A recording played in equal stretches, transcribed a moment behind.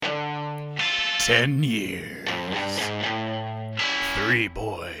10 years. 3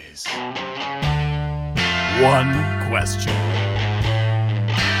 boys. 1 question.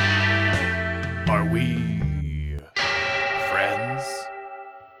 Are we friends?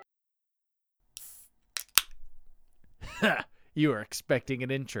 You were expecting an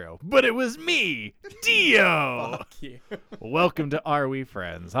intro, but it was me, Dio. Fuck you. Welcome to Are We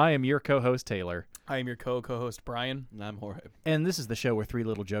Friends? I am your co-host, Taylor. I am your co-host, Brian. And I'm Jorge. And this is the show where 3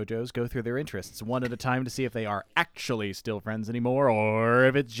 little JoJos go through their interests one at a time to see if they are actually still friends anymore or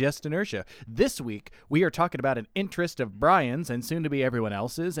if it's just inertia. This week, we are talking about an interest of Brian's and soon to be everyone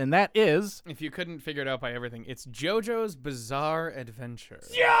else's, and that is... If you couldn't figure it out by everything, it's JoJo's Bizarre Adventure.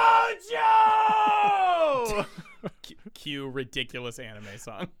 JoJo! Cue ridiculous anime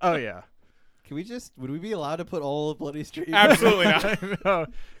song. Oh, yeah. Would we be allowed to put all of Bloody Street? Absolutely not. I know.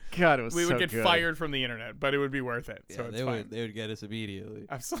 God, it was We so would get good. fired from the internet, but it would be worth it. Yeah, So it's they fine. would get us immediately.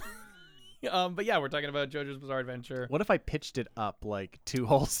 Absolutely. But yeah, we're talking about JoJo's Bizarre Adventure. What if I pitched it up like 2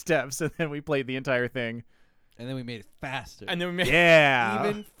 whole steps and then we played the entire thing? And then we made it faster. And then we made Yeah.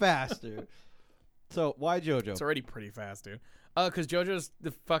 Even faster. So why JoJo? It's already pretty fast, dude. Because JoJo's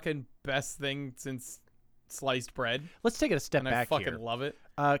the fucking best thing since sliced bread. Let's take it a step And I back fucking here. love it.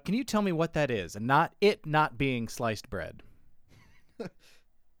 Can you tell me what that is? And not being sliced bread.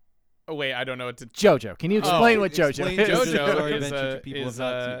 Oh, wait, I don't know what to... JoJo. Can you explain what JoJo explain is? JoJo. JoJo Bizarre is Adventure to people who have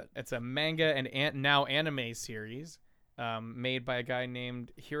not seen it's a manga and now anime series made by a guy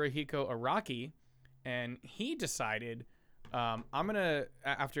named Hirohiko Araki, and he decided I'm gonna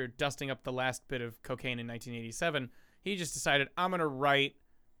after dusting up the last bit of cocaine in 1987, he just decided I'm gonna write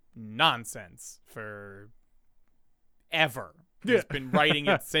nonsense for ever. He's been writing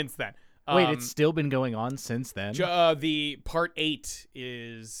it since then. Wait, it's still been going on since then? The part 8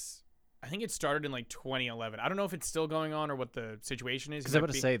 is. I think it started in like 2011. I don't know if it's still going on or what the situation is. Because I'm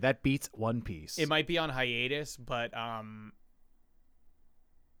going to say, that beats One Piece. It might be on hiatus, but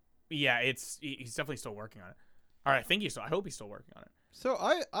yeah, he's definitely still working on it. All right, I hope he's still working on it. So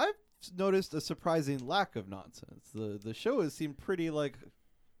I've noticed a surprising lack of nonsense. The show has seemed pretty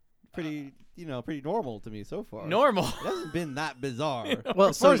normal to me so far. Normal. It hasn't been that bizarre. Well,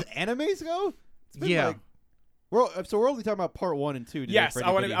 as far so- as animes go, it's been Yeah. like so we're only talking about part 1 and 2. Today Yes, for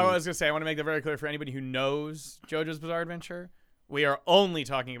I anybody who- was gonna say I want to make that very clear for anybody who knows JoJo's Bizarre Adventure. We are only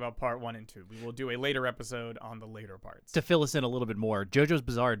talking about part 1 and 2. We will do a later episode on the later parts. To fill us in a little bit more, JoJo's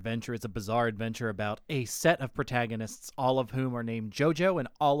Bizarre Adventure is a bizarre adventure about a set of protagonists, all of whom are named JoJo and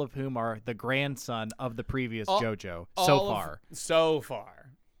all of whom are the grandson of the previous JoJo So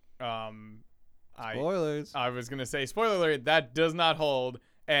far. Spoilers. I was gonna say spoiler alert. That does not hold,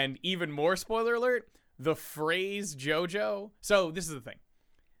 and even more spoiler alert. The phrase JoJo. So this is the thing.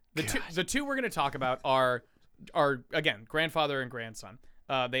 The two we're gonna talk about are again grandfather and grandson.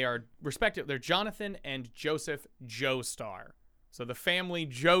 They are respective. They're Jonathan and Joseph Joestar. So the family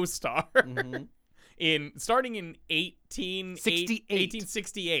Joestar. Mm-hmm. Starting in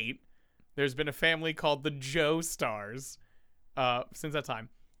 1868, there's been a family called the Joestars since that time.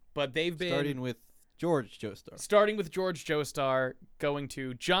 But they've been starting with George Joestar. Joestar, going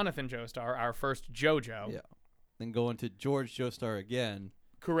to Jonathan Joestar, our first JoJo. Yeah. Then going to George Joestar again.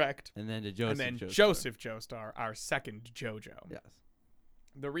 Correct. And then to Joseph And then Joestar. Joseph Joestar, our second JoJo. Yes.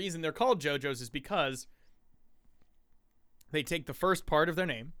 The reason they're called JoJos is because they take the first part of their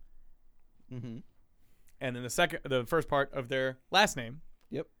name, Mm-hmm. and then the first part of their last name.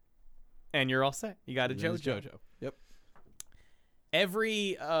 Yep. And you're all set. You got a And then it's JoJo. JoJo. Yep.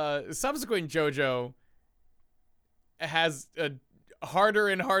 Every subsequent JoJo has a harder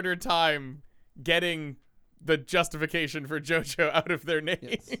and harder time getting the justification for JoJo out of their name.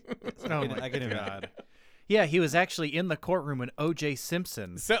 Yes. Oh I can imagine. God. Yeah, he was actually in the courtroom when O.J.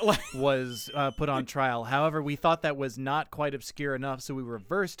 Simpson So, like, was put on trial. However, we thought that was not quite obscure enough, so we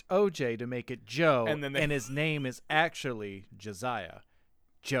reversed O.J. to make it Joe, And then his name is actually Josiah.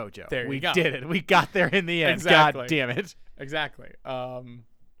 JoJo. There you we go. did it. We got there in the end. Exactly. God damn it. exactly.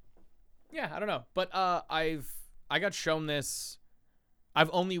 Yeah, I don't know, but I got shown this. I've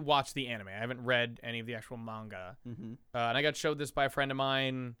only watched the anime. I haven't read any of the actual manga. Mm-hmm. And I got showed this by a friend of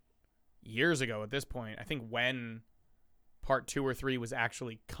mine years ago at this point. I think when part 2 or 3 was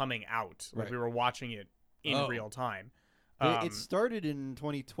actually coming out. Like Right. we were watching it in Oh. real time. It started in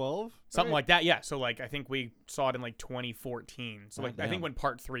 2012. Something right? like that, yeah. So like I think we saw it in like 2014. So Oh, like I think damn. when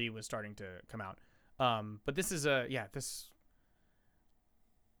part 3 was starting to come out. But this is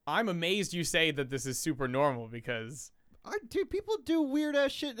I'm amazed you say that this is super normal because Dude, people do weird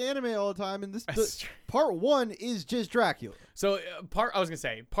ass shit in anime all the time, and That's true. part 1 is just Dracula. So I was gonna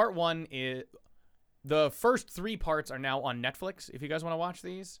say part 1 is the first 3 parts are now on Netflix. If you guys want to watch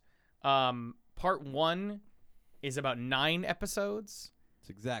these, part 1 is about 9 episodes. It's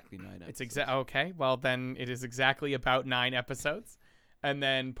exactly 9 episodes. It's okay. Well, then it is exactly about 9 episodes. And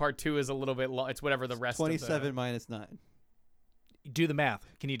then part 2 is a little bit long. It's whatever the rest 27 of minus 9. Do the math.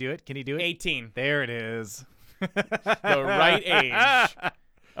 Can you do it? Can you do it? 18. There it is. The right age.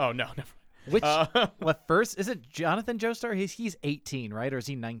 Oh, no. Which what first is it? Jonathan Joestar? He's 18, right? Or is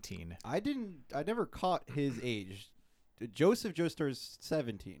he 19? I never caught his age. Joseph Joestar's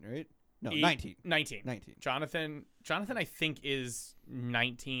 17, right? No, 19. 19. 19. Jonathan, I think, is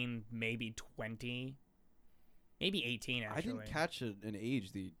 19, maybe 20, maybe 18. Actually, I didn't catch an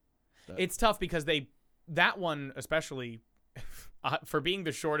age. It's tough because that one especially. For being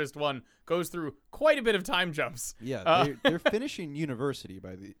the shortest one, goes through quite a bit of time jumps. Yeah, they're finishing university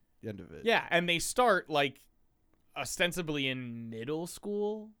by the end of it. Yeah, and they start like ostensibly in middle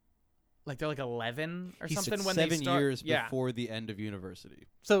school, like they're like 11 or He's something when 7 they start. years before the end of university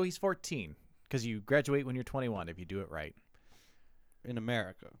So he's 14 because you graduate when you're 21 if you do it right. in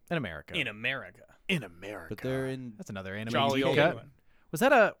America. In America. In America. In America. But they're in That's another anime Jolly deep old cut. England. Was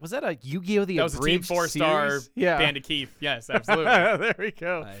that a Yu-Gi-Oh! The That was a Team Abridged 4-star series? Yeah. Bandit Keith. Yes, absolutely. There we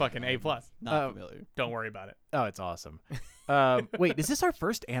go. Fucking A+. Not familiar. Don't worry about it. Oh, it's awesome. Wait, is this our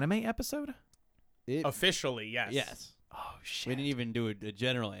first anime episode? Officially, yes. Yes. Oh We shit! didn't even do a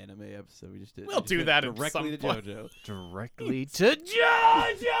general anime episode. We just did. We'll do that at directly some to point. JoJo. Directly to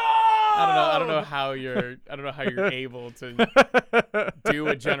JoJo. I don't know how you're able to do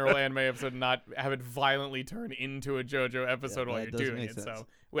a general anime episode and not have it violently turn into a JoJo episode while that you're doesn't doing make it. sense. So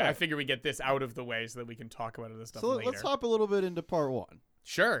I Alright. figure we get this out of the way so that we can talk about other stuff So later. let's hop a little bit into part 1.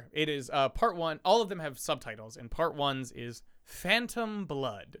 Sure. It is part 1. All of them have subtitles, and part 1's is Phantom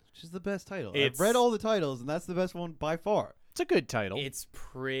Blood. Which is the best title. It's- I've read all the titles, and that's the best one by far. It's a good title. It's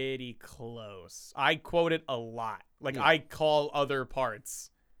pretty close. I quote it a lot. Like Yeah. I call other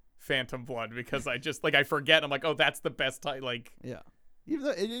parts Phantom Blood because I just I forget. I'm like, oh, that's the best title. Like, Yeah. Even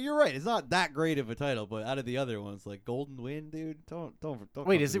though, you're right, it's not that great of a title, but out of the other ones, like Golden Wind, dude, don't. Wait,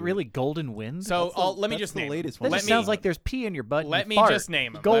 come is it through. really Golden Wind? so That's the- let me that's just the name latest that one. Let just me- sounds like there's pee in your butt. and Let you me fart. just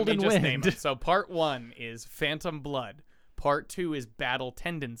name them. Golden Let me just Wind. name them. So part 1 is Phantom Blood. Part 2 is Battle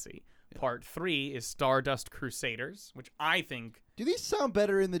Tendency. Part 3 is Stardust Crusaders, which I think Do these sound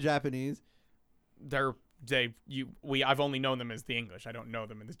better in the Japanese? I've only known them as the English. I don't know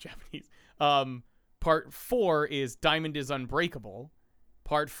them in the Japanese. Part 4 is Diamond is Unbreakable.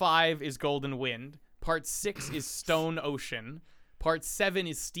 Part 5 is Golden Wind. Part 6 is Stone Ocean. Part 7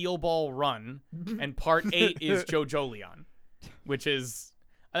 is Steel Ball Run, and Part 8 is JoJolion, which is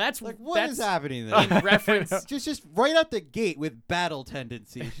that's Like, what that's is happening there? in reference. just right out the gate with battle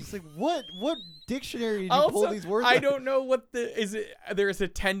tendency. It's just like, what dictionary did you pull Also, these words I out? don't know what is it. There's a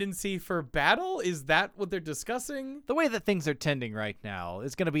tendency for battle. Is that what they're discussing? The way that things are tending right now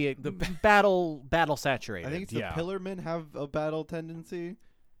is going to be the battle saturated. I think it's the yeah. Pillarmen have a battle tendency.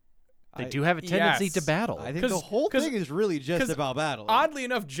 They do have a tendency to yes. battle. I think the 'Cause- whole 'cause- thing is really just 'cause about battle. Oddly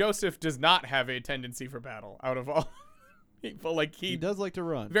enough, Joseph does not have a tendency for battle out of all people. Like he he does like to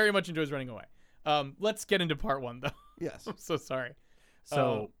run. very much enjoys running away. Let's get into part 1 though. Yes. I'm so sorry.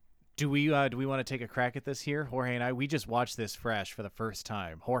 So, do we want to take a crack at this here? Jorge and I, we just watched this fresh for the first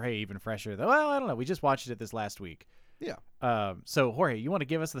time. Jorge even fresher. Well, I don't know. We just watched it this last week. Yeah. So Jorge, you want to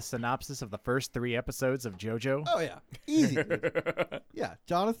give us the synopsis of the first 3 episodes of JoJo? Oh yeah. Easy. Yeah.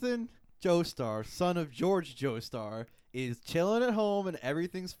 Jonathan Joestar, son of George Joestar, is chilling at home and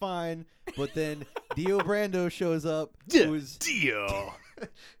everything's fine. But then Dio Brando shows up,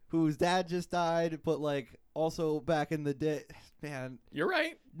 whose dad just died, but like also back in the day. Man, You're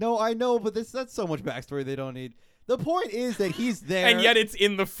right. no, I know, but that's so much backstory they don't need. The point is that he's there, And yet it's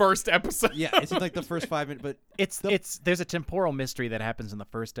in the first episode. yeah, it's in like the first 5 minutes, but There's a temporal mystery that happens in the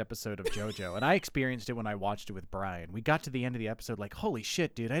first episode of JoJo, and I experienced it when I watched it with Brian. We got to the end of the episode like, holy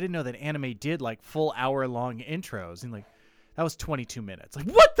shit, dude! I didn't know that anime did like full hour-long intros, and like that was 22 minutes. Like,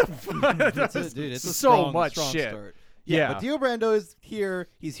 what the fuck? it's a so strong, much strong shit. Start. Yeah. But Dio Brando is here.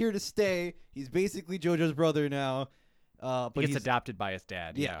 He's here to stay. He's basically JoJo's brother now. But He gets he's adopted by his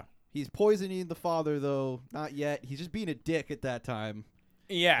dad. yeah. He's poisoning the father though. Not yet. He's just being a dick at that time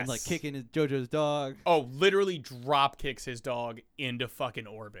Yes. and like kicking JoJo's dog. Oh, literally drop kicks his dog into fucking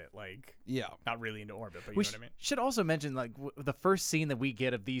orbit. Like, Yeah. not really into orbit, but you We know what I mean? should also mention like the first scene that we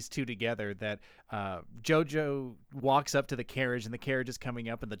get of these two together, that JoJo walks up to the carriage and the carriage is coming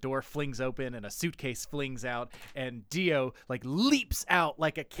up and the door flings open and a suitcase flings out and Dio like leaps out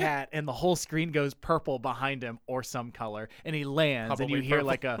like a cat and the whole screen goes purple behind him or some color and he lands and you Probably hear purple.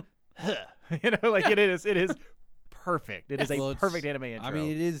 like a huh, like it is perfect. It is Well, a it's- perfect anime intro. I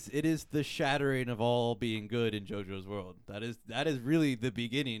mean, it is the shattering of all being good in JoJo's world. That is really the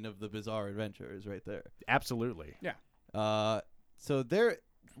beginning of the bizarre adventures right there. absolutely. So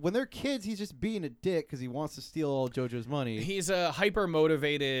when they're kids, he's just being a dick because he wants to steal all JoJo's money. He's a hyper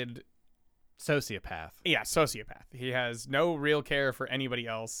motivated, Sociopath. sociopath. He has no real care for anybody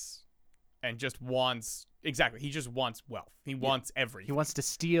else, and just wants he just wants wealth. He wants everything. He wants to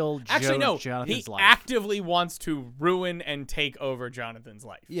steal Actually, no. Jonathan's He life. actively wants to ruin and take over Jonathan's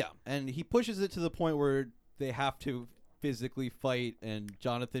life. Yeah, and he pushes it to the point where they have to physically fight, and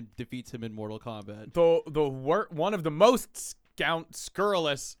Jonathan defeats him in Mortal Kombat. One of the most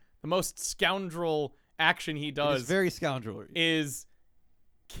scurrilous, the most scoundrel action he It does is very scoundrelly. is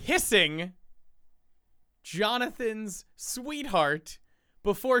kissing Jonathan's sweetheart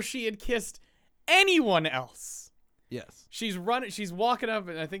before she had kissed anyone else. Yes. She's walking up,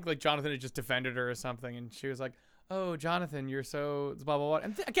 and I think like Jonathan had just defended her or something, and she was like, "Oh, Jonathan, you're so blah blah blah."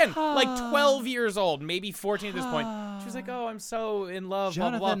 And again, like 12 years old, maybe 14 at this point. She was like, "Oh, I'm so in love."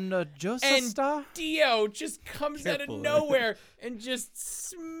 Blah blah blah. Jonathan Joseph And Star? Dio just comes out of Careful. nowhere and just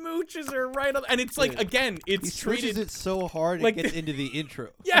smooches her right on. And it's like, Yeah. again, He it's switches treated. it so hard like it gets into the intro.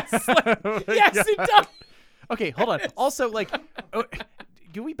 Yes, yes, it does. Okay, hold on. Also, like,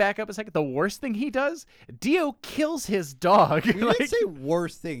 can we back up a second? The worst thing he does, Dio kills his dog. We Like- didn't say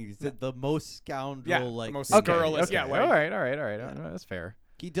worst things. The most scoundrel, Yeah, the like most thing. scurrilous. Okay. Yeah, like- all right. That's fair.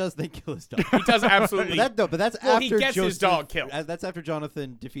 He does then kill his dog. He does absolutely. But that's Well, after he gets his Joseph- dog killed. That's after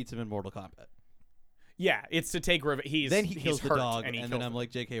Jonathan defeats him in Mortal Kombat. Yeah, it's to take revenge. Then he he's kills the hurt, dog, and, he and kills then I'm him.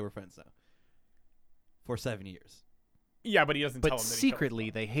 like, JK, we're friends now. For 7 years. Yeah, but he doesn't tell But him that he killed his secretly,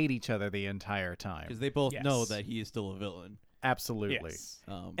 dog. they hate each other the entire time. Because they both know Yes. that he is still a villain. Absolutely. Yes.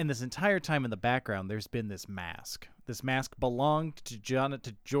 And this entire time in the background, there's been this mask. This mask belonged to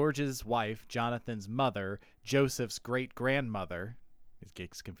to George's wife, Jonathan's mother, Joseph's great grandmother. It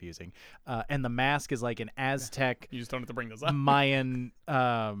gets confusing. And the mask is like an Aztec You just don't have to bring this up. Mayan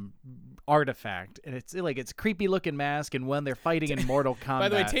artifact, and it's like it's a creepy looking mask. And when they're fighting in Mortal Kombat, By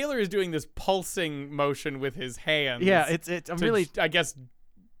the way, Taylor is doing this pulsing motion with his hands. yeah, it's I'm to, really I guess,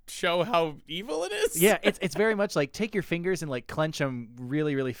 show how evil it is. yeah, it's very much like take your fingers and like clench them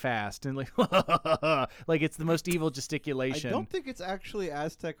really, really fast, and like like it's the most evil I gesticulation. don't think it's actually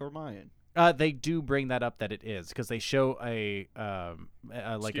Aztec or Mayan. They do bring that up that it is because they show a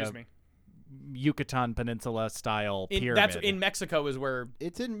like Excuse a me. Yucatan Peninsula style pyramid. That's in Mexico is where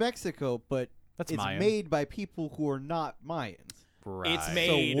It's in Mexico, but That's it's Mayan. made by people who are not Mayans. Right. it's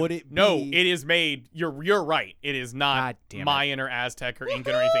made. would it No, be- it is made. You're right. It is God not damn it. Mayan or Aztec or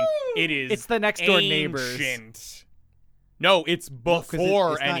Incan or anything. It is. It's the next door neighbors. ancient. No, it's No, 'cause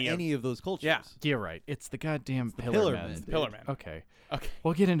before it's not any of. any of those cultures. Yeah. You're right. It's the goddamn the Pillar Pillar Men. Men. Pillar Man. Okay, Okay.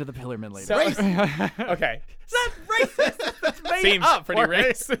 we'll get into the Pillar Men later. So- Okay. That's racist. That's made Seems up, pretty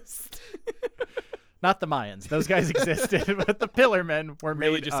right? racist. Not the Mayans; those guys existed, but the Pillar Men were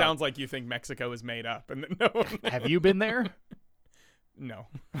Really, made just up. sounds like you think Mexico is made up, and no. Have you been there? No.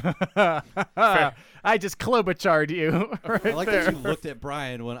 I just Klobuchar'd you. Right I like there. that you looked at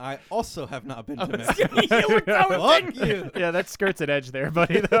Brian when I also have not been to You Mexico. looked out Fuck and- you. Yeah, that skirts an edge there,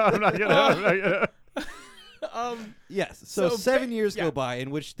 buddy. Though. I'm not gonna. Yes. So So 7 years yeah. go by in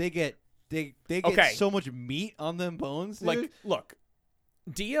which they get Okay. so much meat on them bones. Dude. Like, look,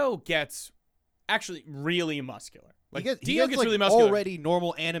 Dio gets actually really muscular. Like, Dio gets like really muscular. already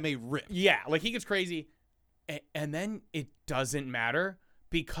normal anime ripped. Yeah, like he gets crazy, and then it doesn't matter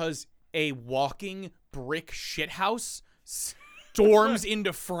because a walking brick shithouse storms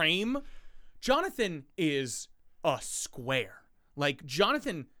into frame. Jonathan is a square. Like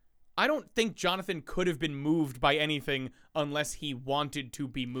Jonathan, I don't think Jonathan could have been moved by anything unless he wanted to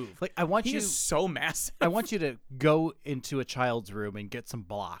be moved. Like I want he you. is so massive. I want you to go into a child's room and get some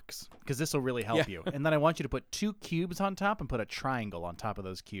blocks because this will really help Yeah. you. And then I want you to put 2 cubes on top and put a triangle on top of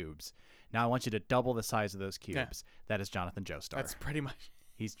those cubes. Now I want you to double the size of those cubes. That is Jonathan Joestar. That's pretty much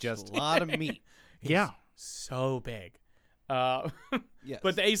He's Just just a lot of meat. yeah. so big. Yes.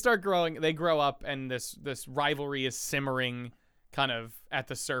 But they start growing. They grow up, and this rivalry is simmering, kind of at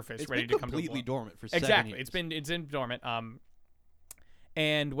the surface, It's ready been to come to a completely blow. dormant for 7 Exactly. years. It's in dormant.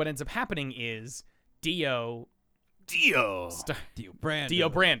 And what ends up happening is Dio Dio. Dio Brando. Dio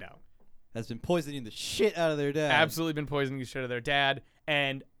Brando has been poisoning the shit out of their dad. absolutely been poisoning the shit of their dad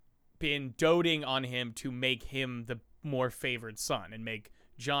and been doting on him to make him the more favored son and make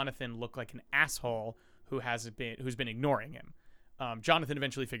Jonathan look like an asshole who's been ignoring him. Jonathan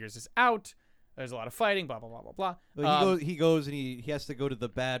eventually figures this out. There's a lot of fighting, blah blah blah blah blah. Well, he goes and he has to go to the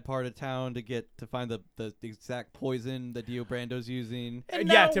bad part of town to find the exact poison that Dio Brando's using. And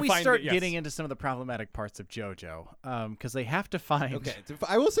Yeah, now to we find start it, yes. getting into some of the problematic parts of JoJo, because they have to find Okay,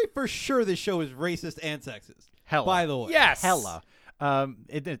 I will say for sure this show is racist and sexist. Hella. By the way, Yes. hella.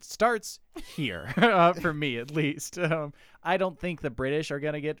 It starts here, for me at least. I don't think the British are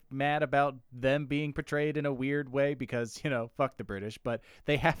going to get mad about them being portrayed in a weird way because, fuck the British, but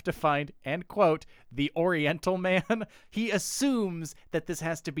they have to find, and quote, the Oriental man. He assumes that this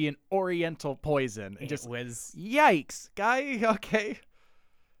has to be an Oriental poison. And just was. yikes, guy. Okay.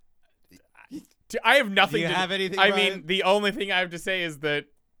 I have nothing. Do you to have anything, I Brian? mean, the only thing I have to say is that,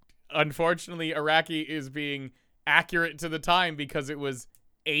 unfortunately, Iraqi is being accurate to the time because it was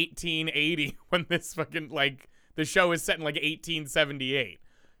 1880 when this fucking the show is set in 1878.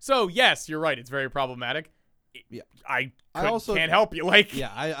 So yes, you're right. It's very problematic. Yeah. I also can't help you.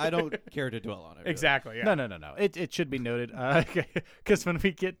 Yeah, I don't care to dwell on it. Really. Exactly. Yeah. No. It should be noted because when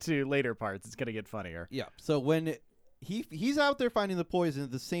we get to later parts, it's going to get funnier. Yeah. So when he's out there finding the poison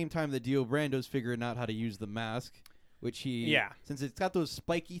at the same time that Dio Brando's figuring out how to use the mask, which since it's got those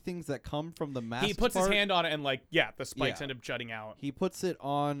spiky things that come from the mask. He puts his hand on it and the spikes Yeah. end up jutting out. He puts it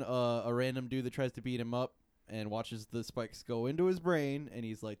on a random dude that tries to beat him up and watches the spikes go into his brain, and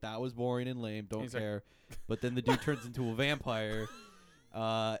he's like, "That was boring and lame. Don't He's like- care." But then the dude turns into a vampire,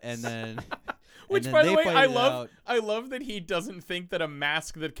 and then Which, and then by the they way, fight I it love. out. I love that he doesn't think that a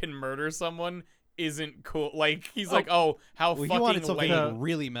mask that can murder someone isn't cool. He's how Well, he wanted fucking something lame.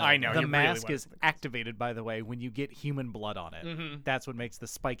 really metal. I know. The he really mask wanted is something. activated, by the way, when you get human blood on it. Mhm. That's what makes the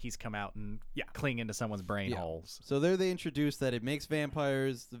spikies come out and Yeah. cling into someone's brain Yeah. holes. So there they introduce that it makes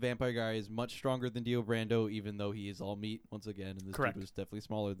vampires. The vampire guy is much stronger than Dio Brando, even though he is all meat once again, and this Correct. dude was definitely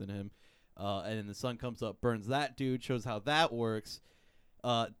smaller than him. And then the sun comes up, burns that dude, shows how that works.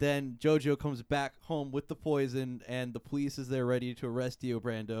 Then JoJo comes back home with the poison, and the police is there ready to arrest Dio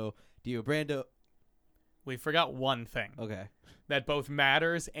Brando. Dio Brando. We forgot one thing Okay. that both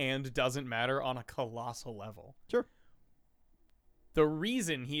matters and doesn't matter on a colossal level. Sure. The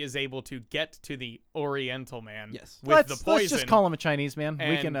reason he is able to get to the Oriental man Yes. with the poison. Let's just call him a Chinese man.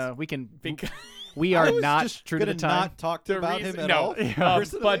 And We can. because, We I are was not just true to the gonna time. not talk about him at no, all.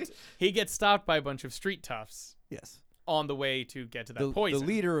 personally. but he gets stopped by a bunch of street toughs Yes. on the way to get to that The poison.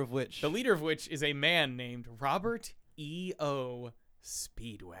 leader of which. The leader of which is a man named Robert E.O.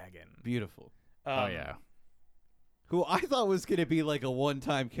 Speedwagon. Beautiful. Oh yeah. Who I thought was going to be like a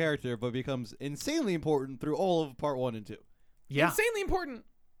one-time character, but becomes insanely important through all of part 1 and 2. Yeah. Insanely important,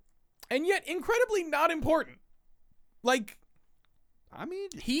 and yet incredibly not important. I mean,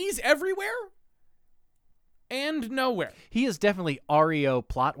 He's everywhere and nowhere. He is definitely REO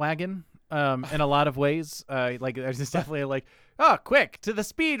plot wagon. In a lot of ways, there's just definitely quick to the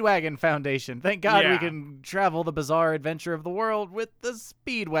Speedwagon Foundation. Thank God we Yeah. can travel the bizarre adventure of the world with the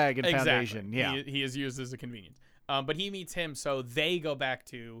Speedwagon Foundation. Yeah, He is used as a convenience. But he meets him, so they go back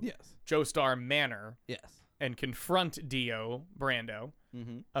to yes. Joestar Manor Yes. and confront Dio Brando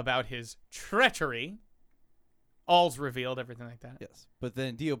Mm-hmm. about his treachery. All's revealed, everything like that. Yes. But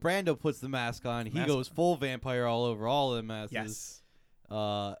then Dio Brando puts the mask on. He Mask goes full vampire all over all of the masses. Yes.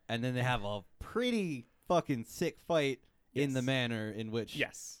 And then they have a pretty fucking sick fight in the Yes. manor in which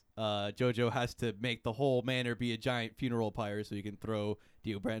Yes. JoJo has to make the whole manor be a giant funeral pyre so you can throw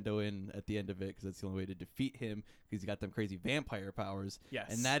Dio Brando in at the end of it because that's the only way to defeat him because he's got them crazy vampire powers.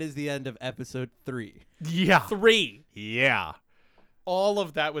 Yes. And that is the end of episode 3. yeah, 3. yeah. All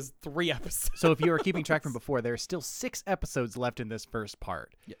of that was 3 episodes. So if you were keeping track from before, there are still 6 episodes left in this first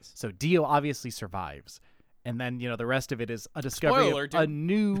part. Yes. So Dio obviously survives, and then the rest of it is a discovery Spoiler, of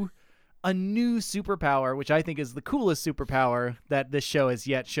dude. a new superpower, which I think is the coolest superpower that this show has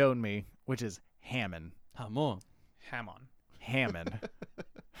yet shown me, which is Hammond. Hamon. Hamon. Hammond.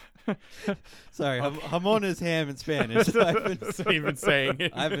 Sorry, Hamon is ham in Spanish. I've been, So you've been saying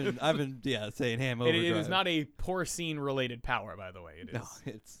it. I've been saying ham overdrive. It is not a porcine related power, by the way. It is No,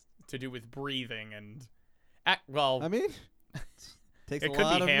 it's. to do with breathing and. Well, I mean, takes it a could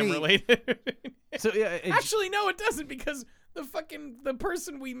lot be of ham meat. related. So yeah, Actually, no, it doesn't because the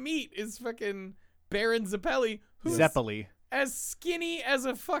person we meet is fucking Baron Zeppeli, who's Zeppeli. as skinny as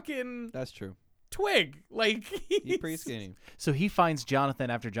a fucking That's true. twig. He's pretty skinny. So he finds Jonathan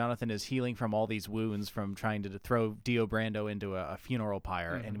after Jonathan is healing from all these wounds from trying to throw Dio Brando into a funeral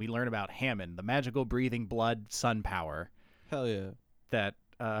pyre, and we learn about Hammond, the magical breathing blood sun power Hell yeah. that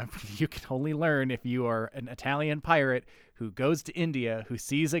you can only learn if you are an Italian pirate who goes to India, who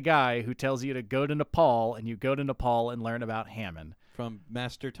sees a guy who tells you to go to Nepal, and you go to Nepal and learn about Hammond From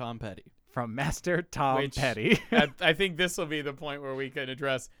Master Tom Petty. from Master Tom Which- Petty. I think this will be the point where we can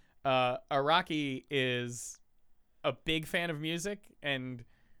address. Araki is a big fan of music, and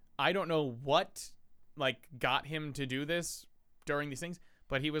I don't know what like got him to do this during these things,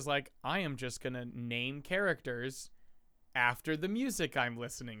 but he was like, I am just gonna name characters after the music I'm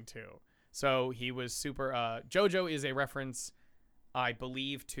listening to. So he was super JoJo is a reference, I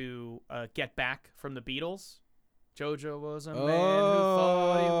believe, to Get Back from the Beatles. JoJo was a man who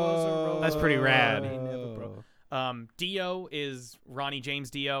thought he was a robot. That's pretty rad. He never broke. Dio is Ronnie James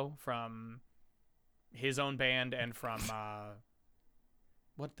Dio from his own band and from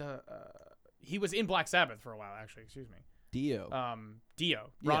he was in Black Sabbath for a while, actually. Excuse me. Dio. Dio.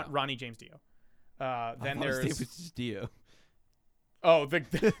 Yeah. Ronnie James Dio. Then I thought his there's name was just Dio. oh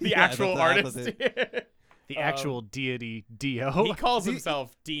the Yeah, actual that's artist. The actual deity Dio. He calls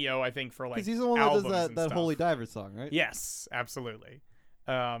himself Dio, I think, for like Because he's the one that does albums and that stuff. Holy Diver song, right? Yes, absolutely.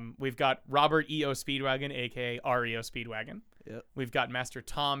 We've got Robert E.O. Speedwagon, aka REO Speedwagon. Yep. We've got Master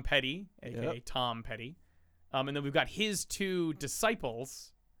Tom Petty, aka Tom Petty. And then we've got his two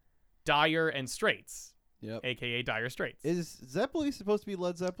disciples, Dyer and Straits, Yep. aka Dire Straits. Is Zeppelin supposed to be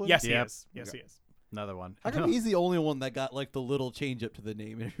Led Zeppelin? Yes, he Yep. is. Yes, Okay. he is. Another one. How come he's the only one that got like the little change up to the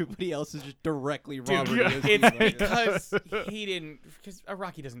name, and everybody else is just directly Dude, Robert? E.O. it's Speedwagon? because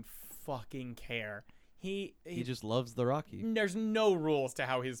Araki doesn't fucking care. He just loves the Rocky. there's no rules to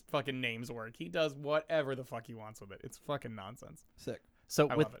how his fucking names work. He does whatever the fuck he wants with it. It's fucking nonsense. Sick. So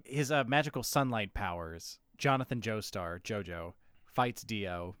I with love it. his magical sunlight powers, Jonathan Joestar, JoJo, fights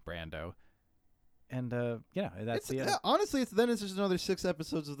Dio, Brando. And that's Honestly, it's just another 6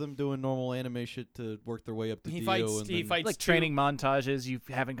 episodes of them doing normal anime shit to work their way up to He Dio. fights. And He then fights like two- training montages. You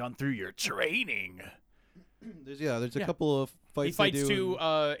haven't gone through your training. There's Yeah. a couple of fights. He fights they do, two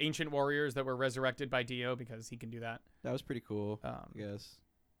and ancient warriors that were resurrected by Dio because he can do that. that was pretty cool. I guess.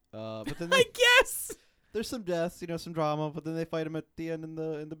 But then I guess. there's some deaths, some drama. But then they fight him at the end in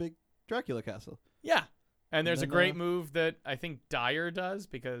the big Dracula castle. Yeah. And there's then, a great move that I think Dyer does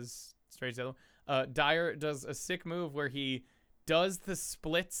because Straight's the other one. Dyer does a sick move where he does the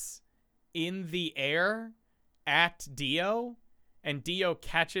splits in the air at Dio, and Dio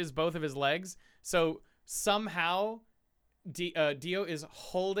catches both of his legs. So somehow Dio is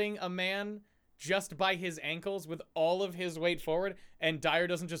holding a man just by his ankles with all of his weight forward, and Dyer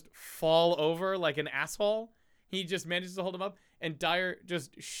doesn't just fall over like an asshole. He just manages to hold him up, and Dyer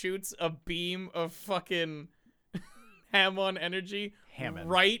just shoots a beam of fucking Hamon energy Hammond.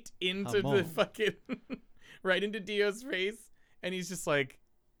 right into the Hamon. fucking right into Dio's face, and he's just like,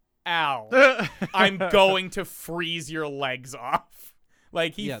 "Ow! I'm going to freeze your legs off."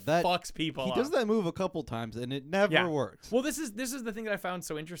 Like he fucks people He up. does that move a couple times, and it never works. Well, this is the thing that I found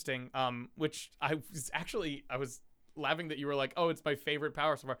so interesting. Which I was laughing that you were like, "Oh, it's my favorite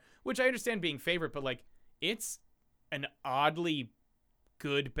power so far," which I understand being favorite, but like, it's an oddly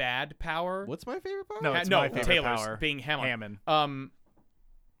good bad power. What's my favorite part? No, it's my favorite Taylor's power. being Hammond.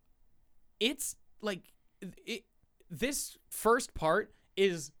 It's like this first part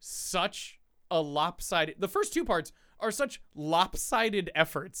is such a lopsided. The first two parts are such lopsided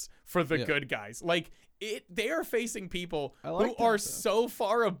efforts for the good guys. Like they are facing people who are so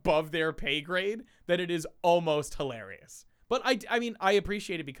far above their pay grade that it is almost hilarious. But I mean, I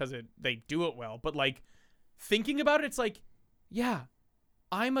appreciate it because they do it well. But like thinking about it, it's like, yeah,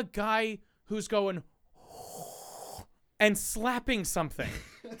 I'm a guy who's going and slapping something.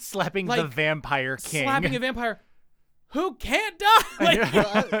 Slapping Like, the Vampire King. Slapping a vampire who can't die. Like,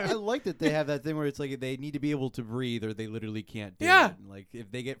 I like that they have that thing where it's like they need to be able to breathe or they literally can't do Yeah. it. And like if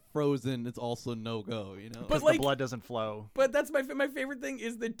they get frozen, it's also no go. But, Because like- the blood doesn't flow. but that's my favorite thing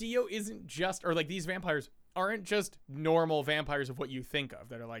is that Dio isn't just, or like these vampires aren't just normal vampires of what you think of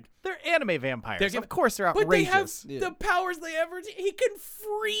that are like, They're anime vampires. They're of course they're but they have outrageous. Yeah. the powers they ever. He can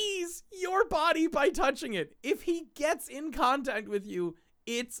freeze your body by touching it. If he gets in contact with you,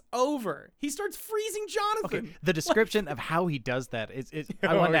 it's over. He starts freezing Jonathan. Okay, the description of how he does that is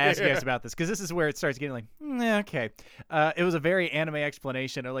I wanted to ask you guys about this because this is where it starts getting like, okay. It was a very anime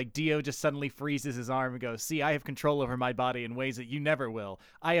explanation of like Dio just suddenly freezes his arm and goes, "See, I have control over my body in ways that you never will.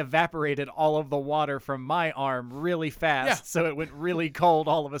 I evaporated all of the water from my arm really fast, so it went really cold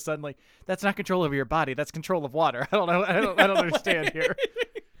all of a sudden." Like, that's not control over your body. That's control of water. I don't know. I don't understand here.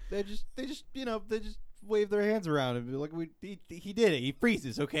 They just wave their hands around and be like, he did it. He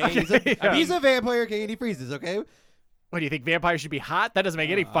freezes, okay? Okay, He's a vampire king and he freezes, okay? What do you think? Vampires should be hot? That doesn't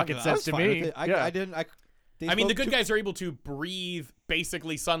make any fucking I sense was to fine me. with it. Yeah. I didn't. I mean, the good guys are able to breathe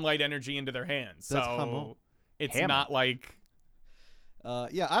basically sunlight energy into their hands. That's So Hamon. it's Hamon. not like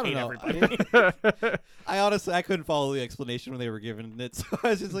Yeah, I don't Hate know. everybody. I honestly I couldn't follow the explanation when they were giving it, so I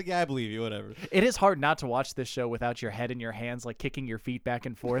was just like, yeah, I believe you, whatever. It is hard not to watch this show without your head in your hands, like kicking your feet back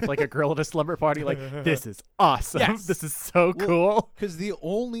and forth like a girl at a slumber party. Like, this is awesome. Yes. This is so cool. Because the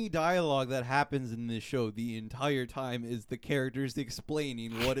only dialogue that happens in this show the entire time is the characters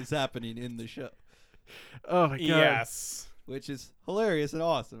explaining what is happening in the show, Oh my god. Yes. which is hilarious and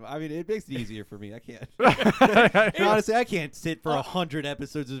awesome. I mean, it makes it easier for me. I can't. Honestly, I can't sit for 100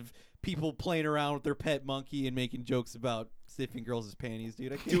 episodes of people playing around with their pet monkey and making jokes about sniffing girls' panties,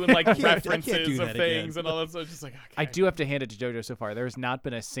 dude. I can't, Doing like I can't references do of that things again. and all that stuff. Just like, okay. I do have to hand it to JoJo so far. There has not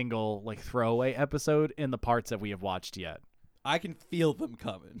been a single like throwaway episode in the parts that we have watched yet. I can feel them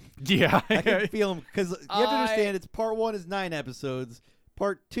coming. Yeah. I can feel them because you have to I- understand. It's part 1 is 9 episodes.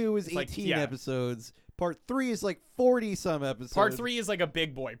 Part 2 is It's like, 18 yeah. episodes. Part 3 is like 40 some episodes. Part 3 is like a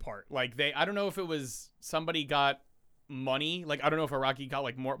big boy part. Like I don't know if it was somebody got money. Like I don't know if Araki got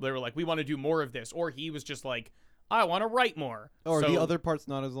like more. They were like, we want to do more of this, or he was just like, I want to write more. Or So, the other part's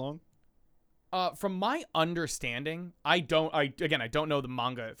not as long. from my understanding, I don't know the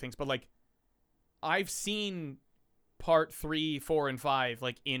manga things, but like I've seen part 3, 4, and 5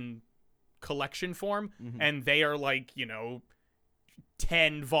 like in collection form, and they are like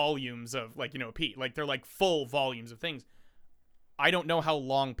 10 volumes of like like they're like full volumes of things. I don't know how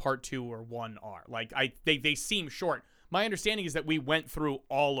long part 2 or 1 are. Like they seem short. My understanding is that we went through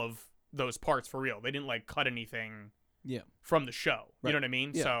all of those parts for real. They didn't like cut anything Yeah. from the show. You Right. know what I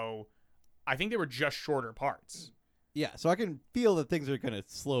mean? Yeah. So I think they were just shorter parts. Yeah, so I can feel that things are going to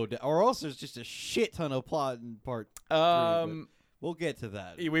slow down. Or else there's just a shit ton of plot in part 3. but we'll get to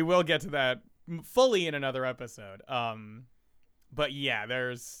that. We will get to that fully in another episode. But yeah,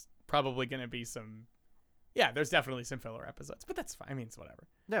 there's probably going to be some. Yeah, there's definitely some filler episodes, but that's fine. I mean, it's whatever.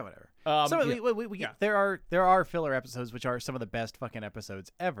 Yeah, whatever. So Yeah. There are filler episodes which are some of the best fucking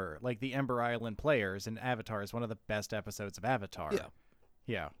episodes ever. Like the Ember Island Players in Avatar is one of the best episodes of Avatar. Yeah.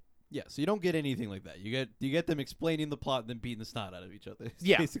 Yeah. Yeah, so you don't get anything like that. You get them explaining the plot and then beating the snot out of each other. It's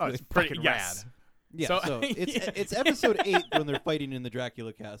Yeah. basically. Oh, it's Pretty fucking yes. rad. Yeah, So- so it's Yeah. it's episode 8 when they're fighting in the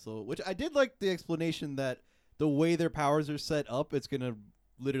Dracula castle, which I did like the explanation that the way their powers are set up, it's gonna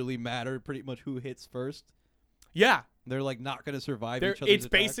literally matter pretty much who hits first. Yeah, They're like not gonna survive each other's it's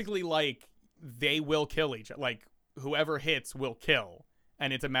attacks. basically like they will kill each. Like whoever hits will kill,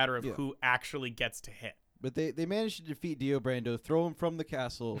 and it's a matter of Yeah. who actually gets to hit. But they managed to defeat Dio Brando, throw him from the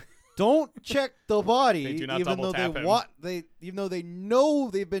castle. Don't check the body, They do not even though double they tap him. even though they know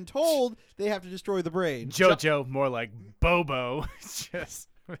they've been told they have to destroy the brain. JoJo more like Bobo. Just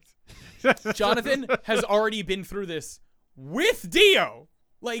Jonathan has already been through this with Dio.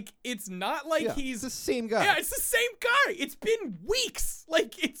 Like it's not like Yeah, he's it's the same guy. Yeah, it's the same guy. It's been weeks.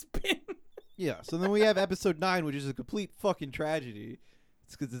 Like it's been. Yeah, so then we have episode 9, which is a complete fucking tragedy.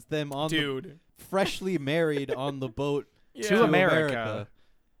 It's because it's them on Dude. freshly married on the boat Yeah. To America.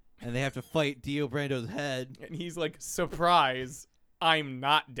 and they have to fight Dio Brando's head. And he's like, surprise, I'm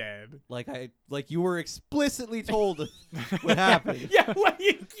not dead. Like you were explicitly told what happened. Yeah, like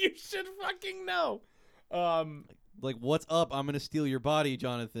you should fucking know. Like, what's up? I'm gonna steal your body,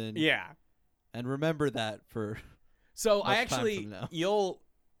 Jonathan. Yeah. And remember that for. So I Much time actually from now.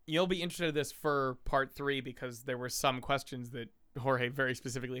 you'll be interested in this for part 3 because there were some questions that Jorge very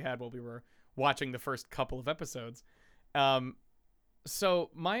specifically had while we were watching the first couple of episodes. So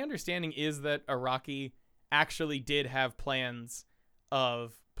my understanding is that Araki actually did have plans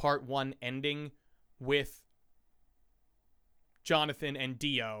of part 1 ending with Jonathan and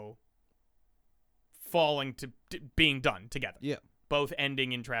Dio falling to being done together. Yeah, Both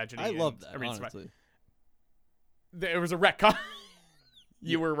ending in tragedy. I and love that. everything's fine. Honestly, There was a retcon.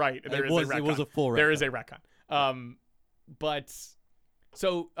 You were right. There is a retcon. It was a full. There retcon. is a retcon. But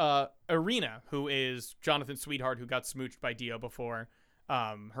so Irina, who is Jonathan's sweetheart, who got smooched by Dio before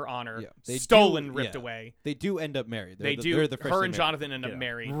her honor, Yeah, they stolen, do- ripped yeah. away. They do end up married. They do. They're the Her freshly and married. Jonathan end up Yeah.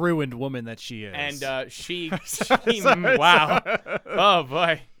 married. ruined woman that she is. And she Sorry. wow. Oh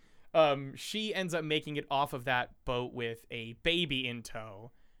boy. She ends up making it off of that boat with a baby in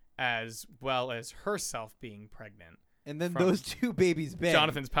tow, as well as herself being pregnant. And then from those two babies bang.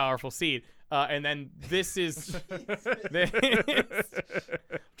 Jonathan's powerful seed. And then this is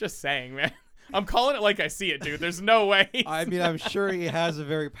just saying, man. I'm calling it like I see it, dude. There's no way. I mean, I'm sure he has a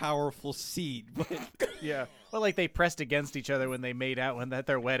very powerful seed, but yeah. Well, like they pressed against each other when they made out when at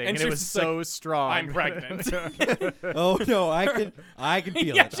their wedding, And and, she it was was just like, so strong. I'm pregnant. oh no, I can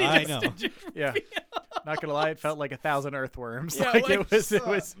feel Yeah, it. she I just know. did just Yeah. Not gonna lie, it felt like 1,000 earthworms. Yeah, like, like, it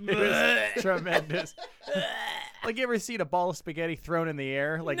was tremendous. Like, you ever seen a ball of spaghetti thrown in the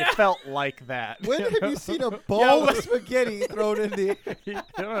air? Like, it felt like that. When have you seen a ball of spaghetti thrown in the I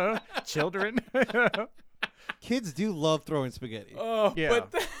don't know. Children. Kids do love throwing spaghetti. Oh, Yeah.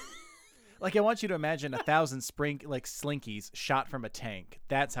 but Like, I want you to imagine 1,000 slinkies shot from a tank.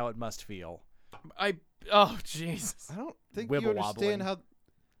 That's how it must feel. oh Jesus. I don't think Wibble you understand wobbling. how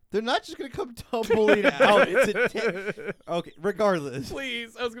they're not just gonna come tumbling out. It's a okay. Regardless,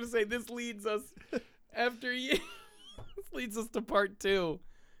 Please, I was gonna say this leads us after you. This leads us to part 2,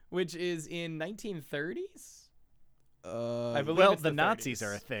 which is in 1930s. I believe Well, it's the the Nazis 30s.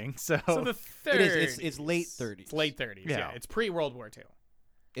 are a thing, so, So the 30s. it is. It's late 30s. It's late 30s. Yeah, Yeah. it's pre-World War II.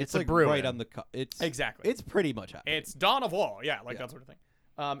 It's a like brewing. right on the. It's Exactly. It's pretty much happening. It's dawn of war. Yeah, like Yeah. that sort of thing.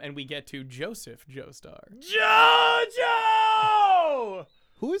 And we get to Joseph Joestar. JoJo!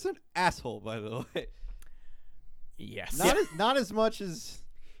 Who is an asshole, by the way? Yes. Not as much as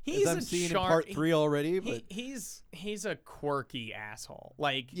he's I'm a seeing in charm- part 3 already, but he's a quirky asshole.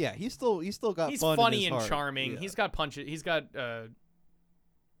 Like yeah, he's still got he's fun in funny his and heart. charming. Yeah. He's got punches. He's got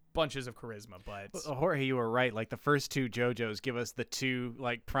bunches of charisma, but Jorge, you were right. Like, the first 2 JoJos give us the 2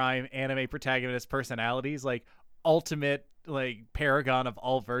 like prime anime protagonist personalities, like ultimate like paragon of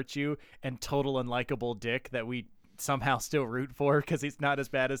all virtue and total unlikable dick that we somehow still root for because he's not as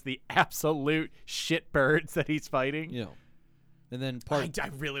bad as the absolute shitbirds that he's fighting. You know, and then part. I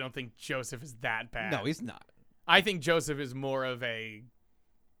really don't think Joseph is that bad. No, he's not. I think Joseph is more of a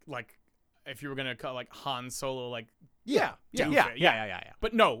like if you were gonna call like Han Solo, like Yeah. Yeah.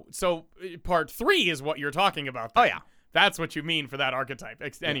 But no, so part 3 is what you're talking about. Oh, then. yeah. That's what you mean for that archetype.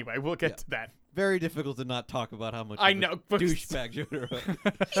 Anyway, we'll get Yeah. to that. Very difficult to not talk about how much I of a know, but- douchebag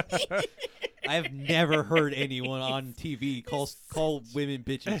Jotaro. I have never heard anyone on TV call women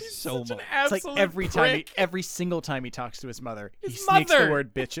bitches so Such an much. It's like absolute every single time he talks to his mother, he His sneaks mother! the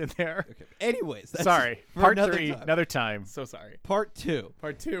word bitch in there. Okay. Anyways, that's Sorry. for Part another 3, time. another time. So sorry. Part 2.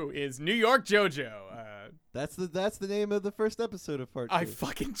 Part 2 is New York JoJo. That's the name of the first episode of part 2. I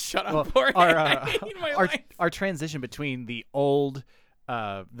fucking shut Well, up for it. I hate my life. our transition between the old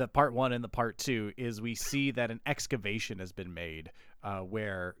the part 1 and the part 2 is we see that an excavation has been made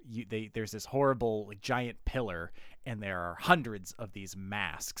where there's this horrible like, giant pillar and there are hundreds of these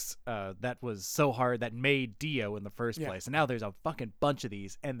masks that was so hard that made Dio in the first place, and now there's a fucking bunch of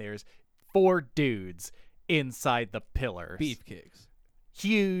these and there's 4 dudes inside the pillars. Beefcakes.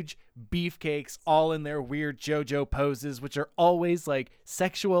 Huge beefcakes, all in their weird JoJo poses, which are always like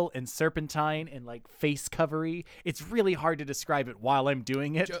sexual and serpentine and like face covery. It's really hard to describe it while I'm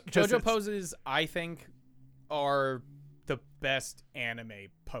doing it. 'cause JoJo it's- poses, I think, are the best anime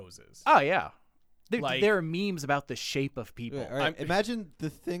poses. Oh yeah, Like- there are memes about the shape of people. All right, imagine the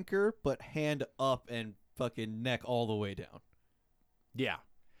thinker, but hand up and fucking neck all the way down. Yeah,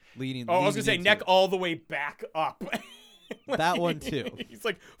 Leaning. Oh, I was gonna say leaning neck into all the way back up. That one, too. He's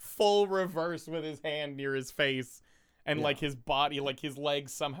like full reverse with his hand near his face, and Yeah. like his body, like his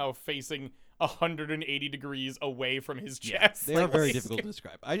legs somehow facing 180 degrees away from his chest. They are Like, very difficult to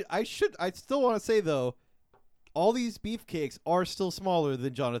describe. I still want to say though, all these beefcakes are still smaller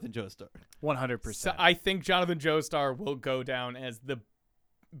than Jonathan Joestar. 100%. So I think Jonathan Joestar will go down as the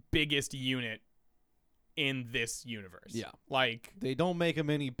biggest unit in this universe. Yeah. Like They don't make him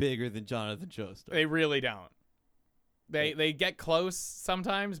any bigger than Jonathan Joestar. they really don't. They get close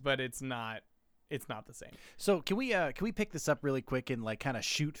sometimes, but it's not the same. So can we pick this up really quick and like kind of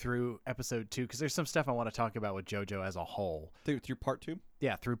shoot through episode 2 because there's some stuff I want to talk about with JoJo as a whole. Through part 2.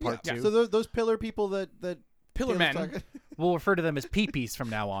 Yeah, through part 2. So those pillar people that Pillar Taylor's men. talking- We'll refer to them as peepees from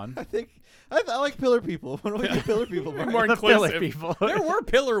now on. I think I like pillar people. Why don't we get pillar people? More Brian? The pillar inclusive. people. There were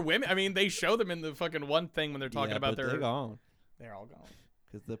pillar women. I mean, they show them in the fucking one thing when they're talking Yeah, about but their. they're gone They're all gone.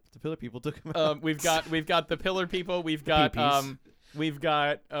 because the pillar people took him out. We've got the pillar people. We've got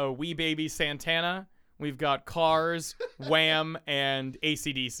Wee Baby Santana. We've got Cars, Wham, and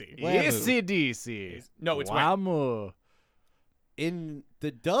AC/DC. Whammu. AC/DC. No, it's Wham. Whammu. In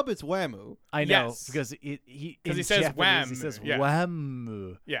the dub, it's Whammu. I know Yes. because he he says Japanese, wham, He says yeah.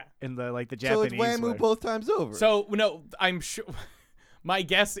 whammu Yeah. in the like the So Japanese. it's Whammu way. both times over. So no, I'm sure. My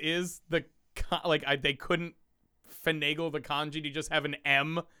guess is they couldn't finagle the kanji to just have an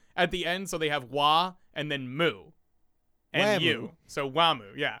M at the end, so they have wa and then mu and Whammu. you. So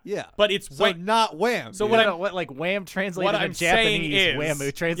Whammu, yeah. yeah, But it's so not Wham. So dude. what No, I'm- no, what like wham translated what into I'm saying Japanese, is-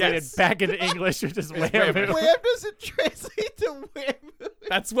 whammu translated yes. back into English, which is It's whammu. whammu. Wham doesn't translate to Whammu.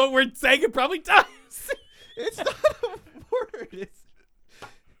 That's what we're saying. It probably does. It's not a word. It's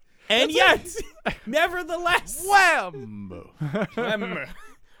And yet, nevertheless, Whammu.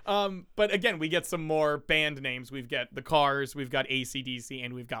 But again, we get some more band names. We've got the Cars, we've got AC/DC,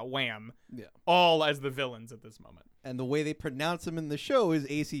 and we've got Wham. Yeah. All as the villains at this moment. And the way they pronounce them in the show is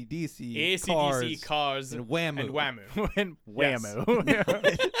AC/DC, AC/DC, Cars, and Whammoo. And Whammoo. And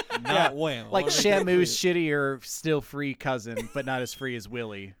Whammoo. Not Wham. Like Shamu's shittier, still free cousin, but not as free as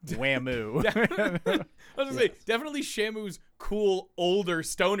Willie. Whammoo. I was gonna say, definitely Shamu's cool older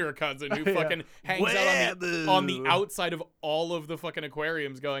stoner cousin who fucking hangs out on the outside of all of the fucking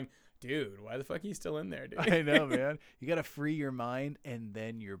aquariums going, dude, why the fuck are you still in there, dude? I know, man. You gotta free your mind and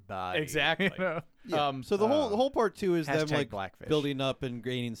then your body. Exactly. You know? Yeah. So the whole part 2 is them Hashtag like Blackfish. building up and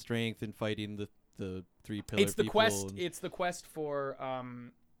gaining strength and fighting the 3 pillar It's the people quest. and- It's the quest for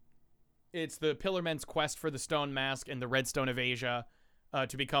it's the Pillarmen's quest for the Stone Mask and the Red Stone of Asia,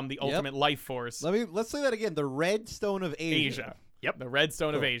 to become the ultimate life force. Let's say that again. The Red Stone of Asia. Yep. The Red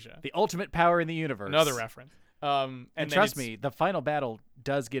Stone of Cool. Asia. The ultimate power in the universe. Another reference. And then trust it's- me, the final battle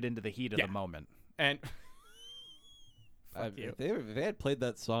does get into the heat of Yeah. the moment. And If you. they had played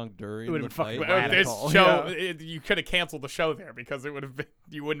that song during It would've the been fucking fight. rad. this Radical, show, yeah. you could have canceled the show there because it would have been,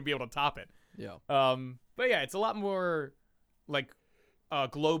 you wouldn't be able to top it. Yeah. But yeah, it's a lot more like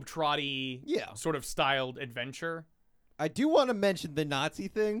globe-trotty Yeah. sort of styled adventure. I do want to mention the Nazi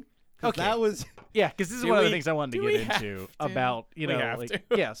thing. 'Cause Okay. that was Yeah, because this is Do one of the we- things I wanted do to we get have into to? about, We know, have like, to.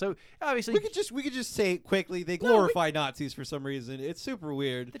 yeah, so obviously we could just say quickly they glorify Nazis for some reason. It's super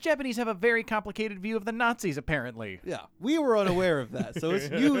weird. the Japanese have a very complicated view of the Nazis, apparently. Yeah. We were unaware of that. So it's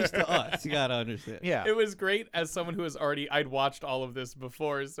news to us. You got to understand. Yeah. It was great as someone who has I'd watched all of this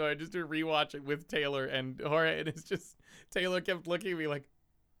before, so I just did rewatch it with Taylor and Jorge, and it's just, Taylor kept looking at me like,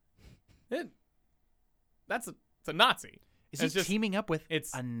 it's a Nazi. Is It's he just- teaming up with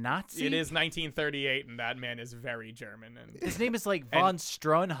it's- a Nazi? It is 1938, and that man is very German. And His name is like And- von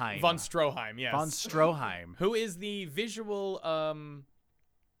Stroheim. von Stroheim, yes. Von Stroheim. Who is the visual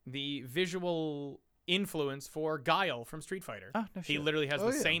influence for Guile from Street Fighter. Oh, no He shit. literally has Oh,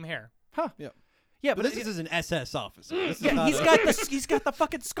 the yeah. same hair. Yeah, But but this is an SS officer. This is yeah, not he's got the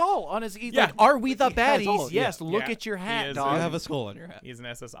fucking skull on his. He's Yeah. like, are we the He has all- baddies? Yes. yeah. Look Yeah. at your He hat, is- You dog. have a skull on your hat. He's an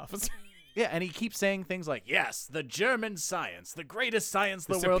SS officer. Yeah, and he keeps saying things like, "Yes, the German science, the greatest science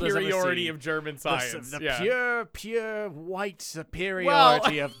the, The world has ever superiority seen. of German science. The yeah. pure white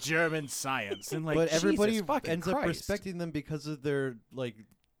superiority of German science." And like, But everybody Jesus fucking ends up Christ. respecting them because of their like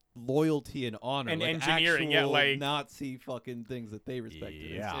loyalty and honor And like, engineering, yeah, actual like- Nazi fucking things that they respected.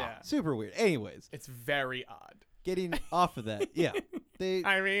 It's Yeah. super weird. Anyways, It's very odd. getting off of that, yeah, they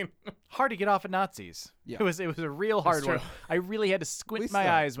I mean, Hard to get off of Nazis. Yeah. It was a real hard true. one. I really had to squint we my said it.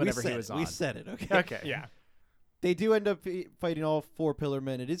 eyes We whenever he said was it. on. We said it. Okay. Okay. yeah. They do end up fighting all 4 Pillar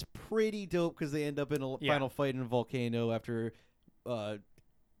Men. It is pretty dope because they end up in a Yeah. final fight in a volcano after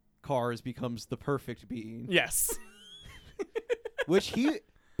Cars becomes the perfect being, Yes. which he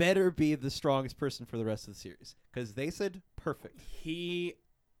better be the strongest person for the rest of the series because they said perfect. He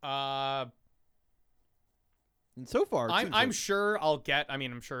And so far, it seems I'm like- sure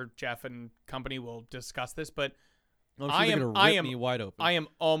I'm sure Jeff and company will discuss this, but I'm sure I they're am- gonna I rip am- me wide open. I am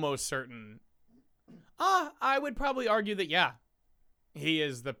almost certain. I would probably argue that he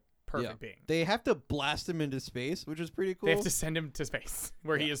is the perfect being. They have to blast him into space, which is pretty cool. They have to send him to space,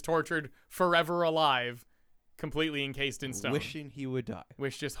 where he Yeah. is tortured forever alive, completely encased in stone. Wishing he would die.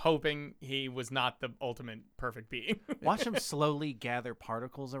 Just hoping he was not the ultimate perfect being. Watch him slowly gather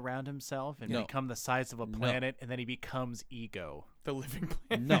particles around himself and No. become the size of a No. planet, and then he becomes ego. The living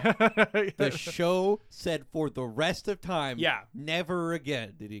planet. No. The show said for the rest of time, Yeah. never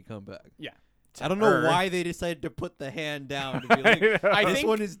again did he come back. Yeah. I don't know Earth. why they decided to put the hand down to be like, I this think-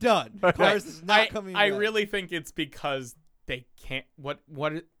 one is done. Cars is not coming I back. really think it's because they can't. What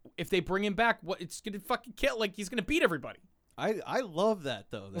if they bring him back? What it's gonna fucking kill? Like he's gonna beat everybody. I love that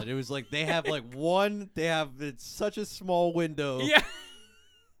though. That it was like they have like it's such a small window. Yeah.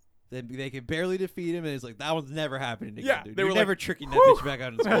 That they can barely defeat him, and it's like that one's never happening again, Yeah, dude. they You're were never like, tricking that bitch back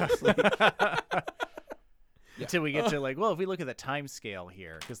out of space. Until we get to like, well, if we look at the time scale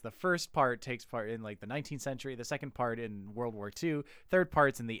here, because the first part takes part in like the 19th century, the second part in World War II, third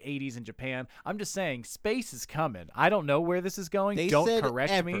part's in the 80s in Japan. I'm just saying, space is coming. I don't know where this is going. They Don't said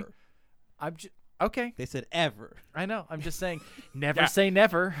correct ever. me. I'm just okay. They said ever, I know. I'm just saying, never Yeah. say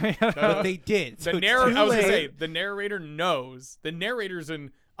never. but they did. The So it's narrator. too I was gonna late. say the narrator knows. The narrator's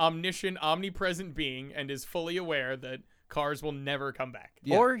an omniscient, omnipresent being and is fully aware that Cars will never come back.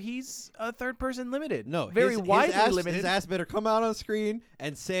 Yeah. Or he's a third person limited. No, very widely limited. His ass better come out on screen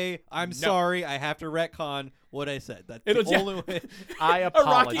and say, "I'm sorry, I have to retcon what I said." That's It'll the just- only way. I Iraqi-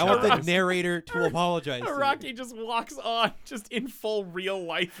 apologize. I want the Iraqi- narrator to apologize. to me. Araki just walks on, just in full real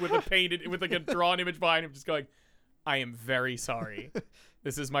life with a painted, with like a drawn image behind him, just going, "I am very sorry."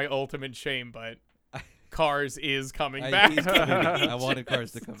 this is my ultimate shame, but Cars is coming he's back. coming. I wanted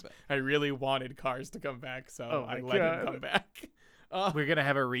Cars to come back. I really wanted Cars to come back, so Oh my I let him God. come back. We're gonna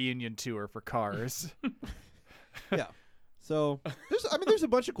have a reunion tour for Cars. Yeah. So there's a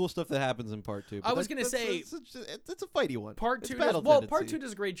bunch of cool stuff that happens in part 2. I was gonna say it's a fighty one. Part It's 2 battle part tendency. 2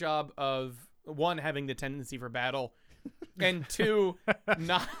 does a great job of one, having the tendency for battle, and two,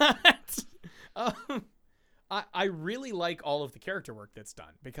 not I really like all of the character work that's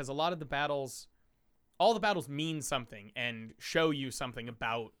done, because a lot of the battles, all the battles mean something and show you something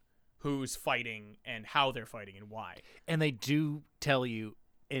about who's fighting and how they're fighting and why. And they do tell you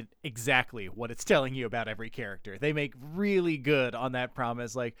exactly what it's telling you about every character. They make really good on that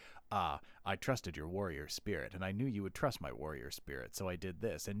promise, like, I trusted your warrior spirit, and I knew you would trust my warrior spirit, so I did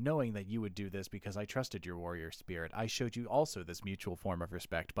this. And knowing that you would do this because I trusted your warrior spirit, I showed you also this mutual form of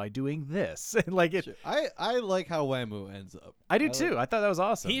respect by doing this. And like it, Sure. I like how Wamuu ends up. I do too. I thought that was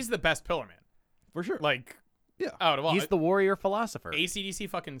awesome. He's the best Pillar Man. For sure. Like, Yeah. out of all. He's the warrior philosopher. AC/DC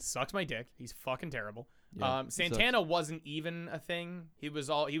fucking sucked my dick. He's fucking terrible. Yeah, he Santana wasn't even a thing. He was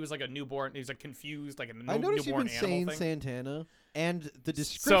like a newborn. He was like confused, like a I noticed you've newborn been animal saying thing. Santana, and the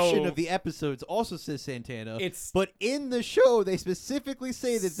description So- of the episodes also says Santana. It's but in the show, they specifically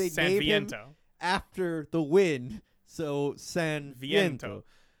say that they San named him Viento. after the wind, so San Viento. Viento.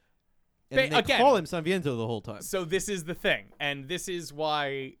 And they Again- call him San Viento the whole time. So this is the thing, and this is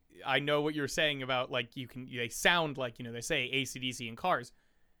why I know what you're saying about, like, they sound like, they say AC/DC and Cars.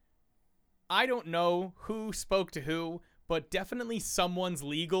 I don't know who spoke to who, but definitely someone's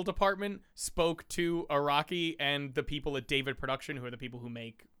legal department spoke to Araki and the people at David Production, who are the people who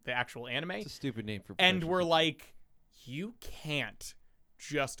make the actual anime, It's a stupid name for and production. we're like, you can't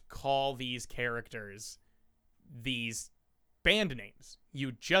just call these characters these band names.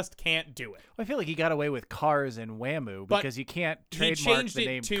 You just can't do it. I feel like he got away with Cars and Wamuu But because you can't He trademark changed the it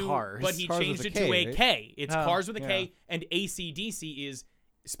name to, Cars. but he Cars changed with it a to K, a right? K. It's Oh, Cars with a yeah. K, and AC/DC is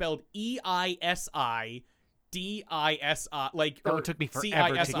spelled EISI, DISI, like, Oh, or it took me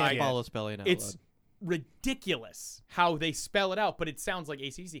forever to CISI. get I it. follow spelling out It's loud. ridiculous how they spell it out, but it sounds like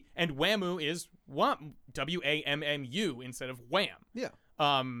AC/DC. And Wamuu is WAMMU instead of Wham. Yeah.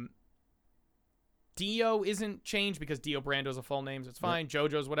 Dio isn't changed because Dio Brando's a full name, so it's fine.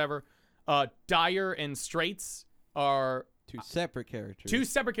 JoJo's whatever. Dyer and Straits are Two separate characters. two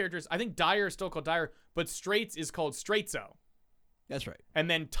separate characters. I think Dyer is still called Dyer, but Straits is called Straitso. That's right. And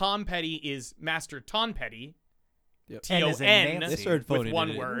then Tom Petty is Master Tom Petty. Yep. N as in T-O-N Nancy. They started with phoning one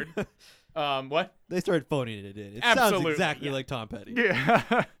it in. word. What? They started phoning it in. It Absolutely, sounds exactly yeah. like Tom Petty.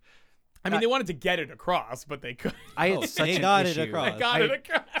 Yeah. I mean, they wanted to get it across, but they couldn't. I had Oh, such they an got it issue. across. They got it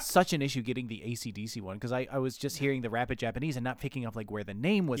across. Such an issue getting the AC/DC one because I was just hearing the rapid Japanese and not picking up like where the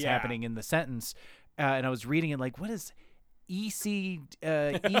name was Yeah. happening in the sentence, and I was reading and like, what is EC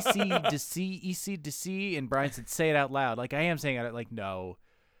to C, and Brian said, say it out loud. Like I am saying it, like no,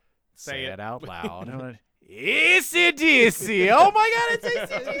 say it out loud. And I went, AC/DC. Oh my God, it's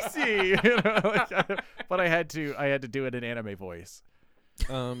AC/DC. You know, like, but I had to do it in anime voice.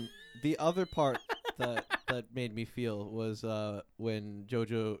 The other part that made me feel was when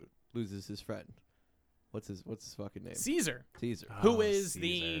JoJo loses his friend. What's his fucking name? Caesar, Caesar. who Oh, is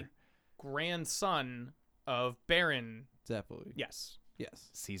the Caesar. grandson of Baron. Zeppeli. Yes, Yes.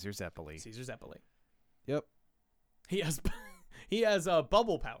 Caesar Zeppeli. Caesar Zeppeli. Yep. He has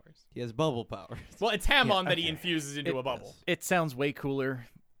bubble powers. He has bubble powers. Well, it's Hamon that he okay. infuses into a bubble. It sounds way cooler.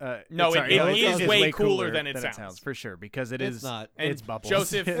 No, sorry, it is is way cooler than it sounds. for sure because it It's is not. And it's bubbles.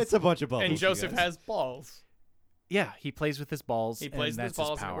 Joseph- It's a bunch of bubbles. And you Joseph guys. has balls. Yeah, he plays with his balls. He plays and with his that's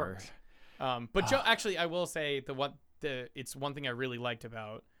balls his and it power. works. But Joe, actually, I will say it's one thing I really liked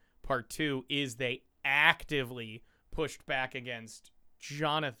about part 2 is they actively pushed back against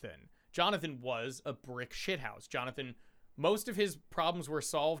Jonathan. Jonathan was a brick shithouse. Jonathan, most of his problems were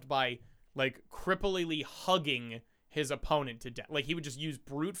solved by like cripplingly hugging his opponent to death. Like he would just use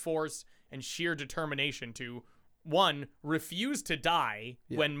brute force and sheer determination to, one, refuse to die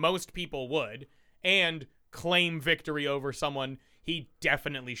when most people would, and claim victory over someone he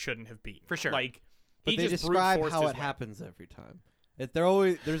definitely shouldn't have beaten. For sure. Like, But he they just brute describe forced how his it way. happens every time.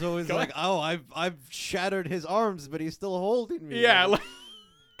 There's always Go like, oh, I've shattered his arms, but he's still holding me. Yeah, like,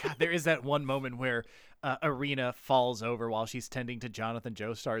 God, there is that one moment where Arena falls over while she's tending to Jonathan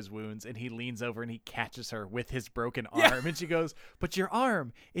Joestar's wounds, and he leans over and he catches her with his broken arm, and she goes, "But your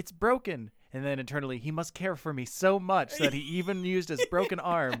arm, it's broken." And then internally, he must care for me so much that he even used his broken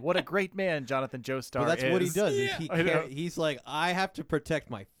arm. What a great man Jonathan Joestar Well, that's is. what he does. is Yeah. I know. He's like, I have to protect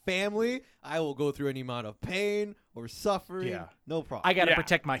my family. I will go through any amount of pain or suffering. Yeah. No problem. I got to Yeah.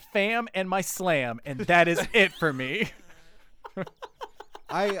 protect my fam and my slam, and that is it for me.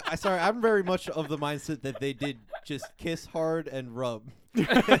 Sorry, I'm very much of the mindset that they did just kiss hard and rub.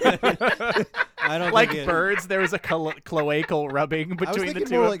 I don't Like think birds, there was a cloacal rubbing I was between the thinking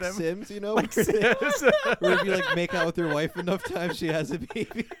two more of like them. Sims, you know, Like where Sims. if you like make out with your wife enough times, she has a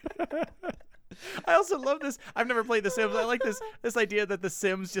baby. I also love this. I've never played The Sims. I like this idea that The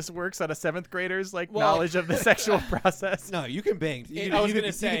Sims just works on a 7th grader's knowledge of the sexual process. No, you can bang. You I was can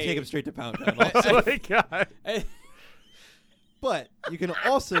gonna say- take him straight to Pound Town. also. Oh my god. But you can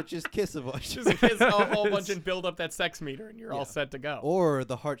also just kiss a bunch. Just kiss a whole bunch and build up that sex meter, and you're all set to go. Or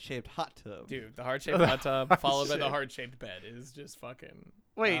the heart-shaped hot tub. Dude, the heart-shaped hot tub followed by the heart-shaped bed is just fucking...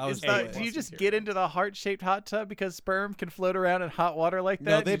 Wait, I was is thinking that, do you Boston just Terrier. get into the heart-shaped hot tub because sperm can float around in hot water like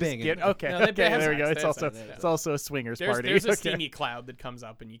No, that? they You just bang in get- it. Okay, No, they okay, have there we go. sex, It's they have also sex, yeah. it's also a swingers party. There's a Okay. steamy cloud that comes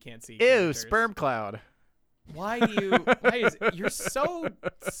up and you can't see. Ew, characters. sperm cloud. Why you're so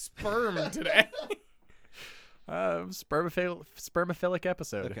sperm today? Spermophilic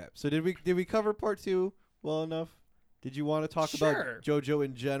episode. Okay, so did we cover part 2 well enough? Did you want to talk Sure. about JoJo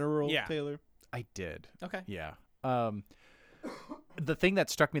in general, Yeah. Taylor? I did. Okay. Yeah. The thing that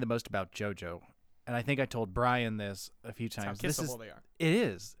struck me the most about JoJo, and I think I told Brian this a few That's how times. This is kissable they are. it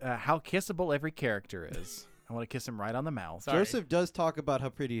is how kissable every character is. I want to kiss him right on the mouth. Sorry. Joseph does talk about how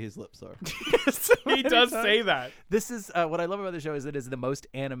pretty his lips are. So He many does times. say that. This is what I love about the show is it is the most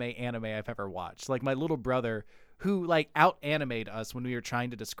anime I've ever watched. Like my little brother, who like out animated us when we were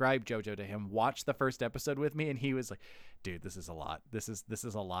trying to describe JoJo to him, watched the first episode with me, and he was like, "Dude, this is a lot. This is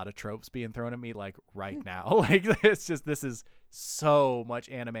a lot of tropes being thrown at me like right now. Like this is so much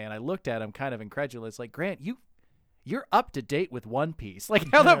anime." And I looked at him kind of incredulous, like, "Grant, you're up to date with One Piece. Like,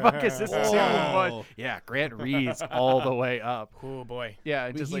 how the fuck is this too Whoa. much?" Yeah, Grant reads all the way up. Oh boy. Yeah,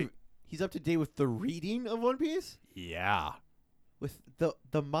 Wait, just like he's up to date with the reading of One Piece? yeah, With the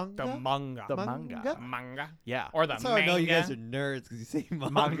manga? The manga. the Manga? manga. Manga. Yeah, Or the That's how manga. I know you guys are nerds, because you say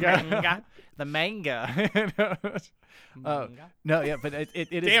manga. manga. The manga. Manga. No, yeah, but it is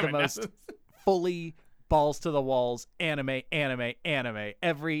Damn the it, most fully balls to the walls anime.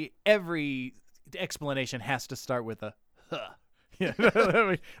 Every explanation has to start with a huh. Yeah,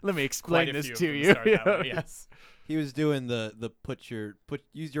 let me explain Quite a this few to of them you. start that way, yes. He was doing the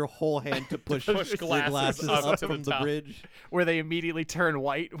use your whole hand to push, Push the glasses glasses up up to from the the top. bridge. Where they immediately turn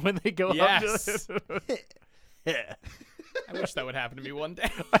white when they go Yes. up to it. Yeah. I wish that would happen to me one day.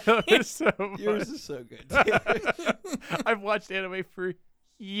 It's so Yours fun. is so good. I've watched anime for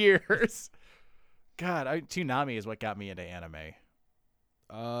years. God, Toonami is what got me into anime.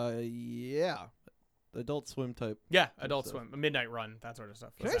 Yeah, Adult Swim type. Yeah, Adult stuff. Swim, Midnight Run, that sort of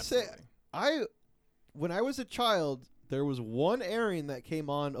stuff. Can was I say, absolutely- when I was a child, there was one airing that came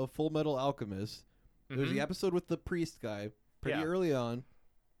on of Full Metal Alchemist. It was Mhm. the episode with the priest guy, pretty Yeah. early on.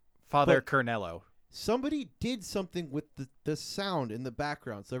 Father But- Cornello. Somebody did something with the sound in the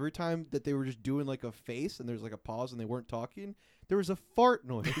background. So every time that they were just doing like a face and there's like a pause and they weren't talking, there was a fart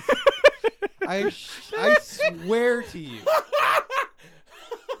noise. I swear to you.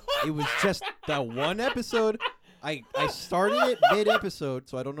 It was just that one episode. I started it mid-episode,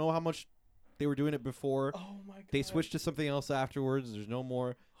 so I don't know how much they were doing it before. Oh my god. They switched to something else afterwards. There's no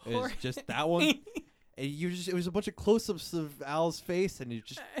more. It's just that one. And it was a bunch of close-ups of Al's face, and it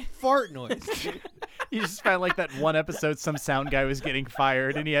just fart noise. You just found like that one episode some sound guy was getting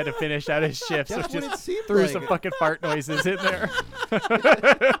fired and he had to finish out his shift, so That's what just it seemed threw like. some fucking fart noises in there.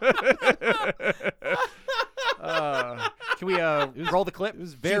 Can we roll the clip? It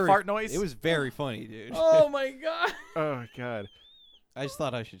was Cue very fart noise. It was very funny, dude. Oh my god. Oh god. I just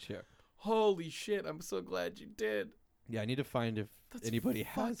thought I should share. Holy shit, I'm so glad you did. Yeah, I need to find if That's anybody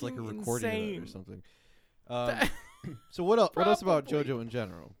has like a fucking recording of it insane. or something. That- So what else? What else about Probably. JoJo in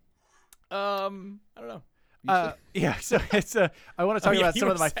general? I don't know. Yeah, so it's I want to talk yeah, about you some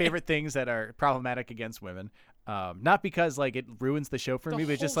were of my saying. favorite things that are problematic against women. Not because like it ruins the show for The me,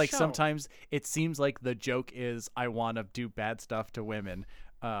 but just whole like show. sometimes it seems like the joke is I want to do bad stuff to women.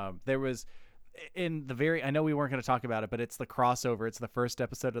 There was in the very, I know we weren't going to talk about it, but it's the crossover. It's the first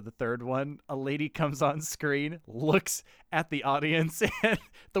episode of the third one. A lady comes on screen, looks at the audience, and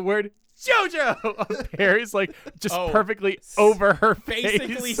the word JoJo appears like just Oh, perfectly over her face.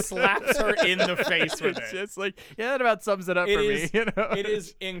 Basically slaps her in the face with It's it. just like, yeah, that about sums it up It for is- me. You know? It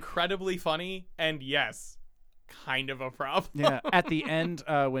is incredibly funny, and yes, kind of a problem. Yeah. At the end,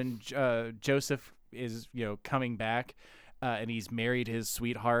 when Joseph is, coming back, and he's married his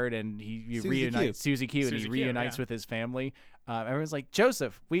sweetheart, and he Susie reunites Susie Q, and Susie he Q, reunites yeah. with his family. Everyone's like,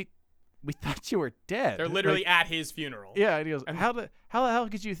 Joseph, we thought you were dead. They're literally Like, at his funeral. yeah, and he goes, how the hell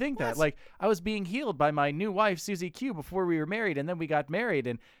could you think that? What? Like, I was being healed by my new wife, Susie Q, before we were married, and then we got married,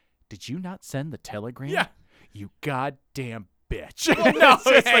 and did you not send the telegram? Yeah. You goddamn bitch. No, It's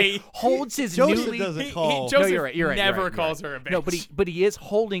just, hey. like, holds his Joseph newly. doesn't call. Joseph you're right, you're right, never you're right, calls you're her a bitch. No, but he is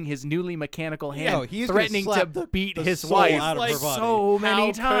holding his newly mechanical hand, No, he's gonna threatening to slap the beat his soul wife out of her body. so many How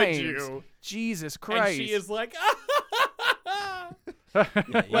could times. you? Jesus And Christ! she is like,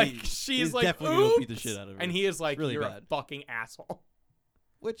 Yeah, like he's she's like, definitely gonna beat the "Oops." shit out of her. And he is like, really you're a bad. fucking asshole.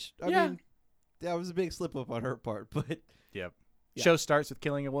 Which I Yeah. mean, that was a big slip up on her part, but Yep. Yeah. Show starts with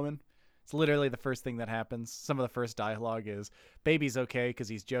killing a woman. It's literally the first thing that happens. Some of the first dialogue is, "Baby's okay because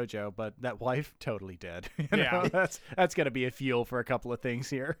he's JoJo, but that wife totally dead." You know, Yeah. that's gonna be a fuel for a couple of things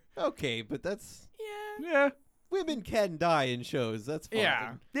here. okay, but that's Yeah. Yeah, women can die in shows. That's fine.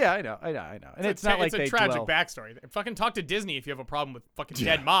 Yeah. yeah, I know, and it's not like it's a they tragic dwell. backstory. Fucking talk to Disney if you have a problem with fucking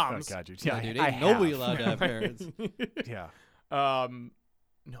Yeah. dead moms. Oh god, dude. Yeah, Yeah, dude, I ain't nobody have. allowed to have parents. Yeah.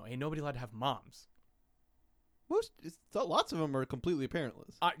 No, ain't nobody allowed to have moms. Lots of them are completely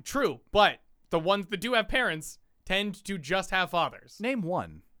parentless. True, but the ones that do have parents tend to just have fathers. Name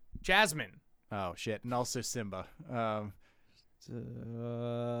one. Jasmine. Oh shit, and also Simba. Oh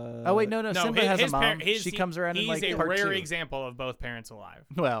Oh wait, no, Simba has a mom. She comes around in like He's a part rare 2. example of both parents alive.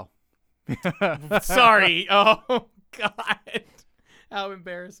 Well, Sorry. Oh God. How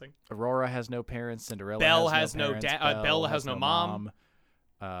embarrassing. Aurora has no parents. Cinderella Belle has has no parents. dad- Belle has no mom.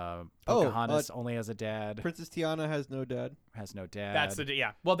 Pocahontas only has a dad. Princess Tiana has no dad. Has no dad. That's the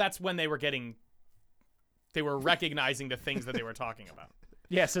yeah. Well, that's when they were recognizing the things that they were talking about.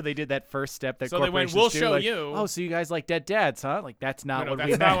 Yeah, so they did that first step that So they went, corporations "We'll do, show like, you." Oh, so you guys like dead dads, huh? Like that's not No, what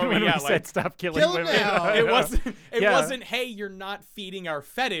that's we not meant what we- when yeah, we said like, stop killing kill women. now. It wasn't. It Yeah. wasn't. Hey, you're not feeding our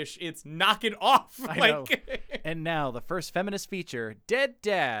fetish. It's knock it off. I like, know. And now the first feminist feature, Dead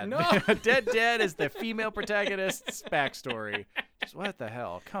Dad. No. Dead Dad is the female protagonist's backstory. Just what the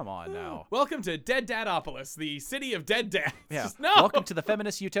hell? Come on now. welcome to Dead Dadopolis, the city of dead dads. Yeah. No. Welcome to the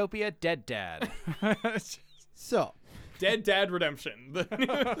feminist utopia, Dead Dad. So, Dead Dad Redemption.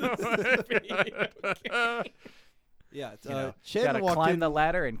 yeah, You know, Shannon gotta walked climb in. the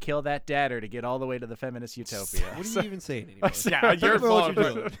ladder and kill that dadder to get all the way to the feminist utopia. What are you even saying anymore? Yeah, you're Remember what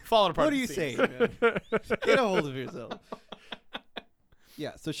you're doing. falling apart. What are at you the saying, seams. man? Get a hold of yourself.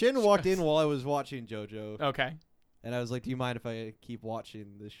 Yeah, so Shannon walked in while I was watching JoJo, Okay. and I was like, "Do you mind if I keep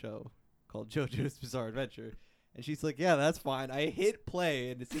watching this show called JoJo's Bizarre Adventure?" And she's like, "Yeah, that's fine." I hit play,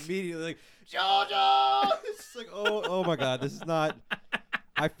 and it's immediately like, "JoJo!" It's like, oh my god, this is not.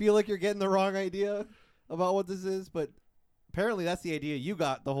 I feel like you're getting the wrong idea about what this is, but apparently that's the idea you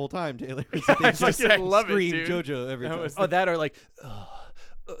got the whole time, Taylor. Is that they I just fucking love it, scream dude. JoJo every That time. was- Oh, that or like,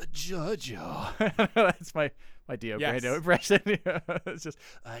 JoJo. That's my Dio Yes. Brando impression. It's just,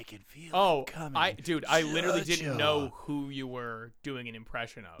 I can feel Oh, it coming. I literally didn't JoJo. know who you were doing an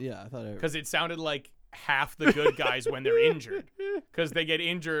impression of. Yeah, I thought I. Because it sounded like half the good guys when they're injured. Because they get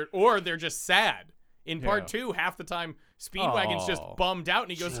injured or they're just sad. In part Yeah. 2, half the time Speedwagon's just Oh. bummed out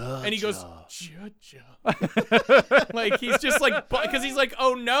and he goes, JoJo. JoJo. Like he's just like, because he's like,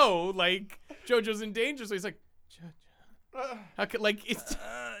 oh no, like JoJo's in danger. So he's like, JoJo. How could, like, it's.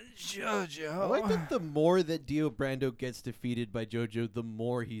 JoJo. I like that the more that Dio Brando gets defeated by JoJo, the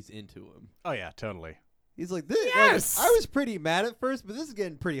more he's into him. Oh yeah, totally. He's like, this, Yes! I was pretty mad at first, but this is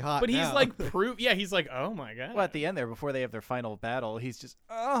getting pretty hot But he's now. like, he's like, oh my God. Well, at the end there, before they have their final battle, he's just,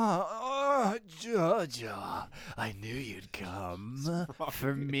 JoJo, I knew you'd come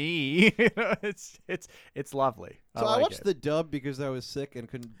for me. It's lovely. So I like watched it. the dub because I was sick and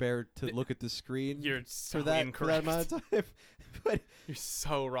couldn't bear to look at the screen You're so for that incorrect. amount of time. But You're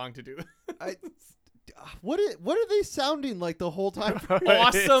so wrong to do that. what are they sounding like the whole time?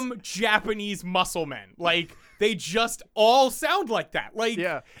 Awesome Japanese muscle men. Like, they just all sound like that. Like,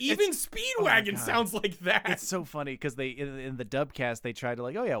 Yeah, even it's- Speedwagon God. sounds like that. It's so funny because they in the dub cast they tried to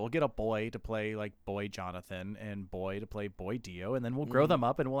like, oh yeah, we'll get a boy to play like boy Jonathan and boy to play boy Dio, and then we'll grow them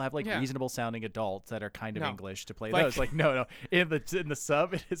up and we'll have like Yeah. reasonable sounding adults that are kind of No. English to play Like- those. Like no, in the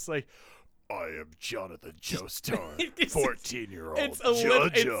sub it's like, I am Jonathan Joestar, It's- 14-year-old it's a little-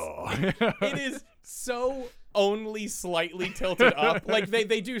 JoJo. It is so only slightly tilted up. Like,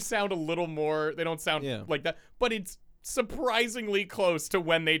 they do sound a little more, they don't sound Yeah. like that, but it's surprisingly close to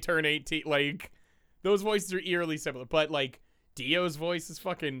when they turn 18. Like, those voices are eerily similar, but like Dio's voice is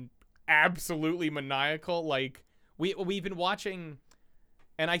fucking absolutely maniacal. Like, we've been watching,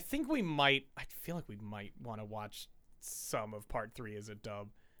 and I think I feel like we might want to watch some of part 3 as a dub.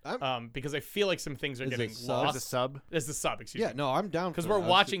 Because I feel like some things are Is it getting sub? lost. As a sub. As the sub, excuse Yeah, me. no, I'm down. Because for we're that.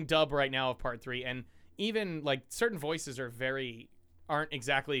 watching dub right now of part 3, and even like certain voices aren't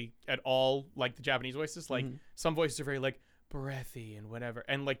exactly at all like the Japanese voices. Like some voices are very like breathy and whatever,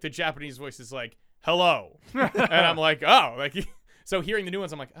 and like the Japanese voice is like hello, and I'm like, oh, like so hearing the new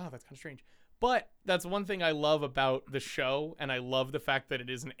ones, I'm like, oh, that's kind of strange. But that's one thing I love about the show, and I love the fact that it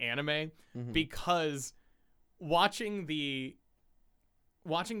is an anime, because watching the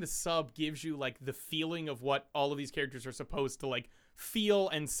sub gives you like the feeling of what all of these characters are supposed to like feel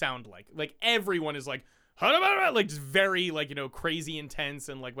and sound like. Like everyone is like just very like, you know, crazy intense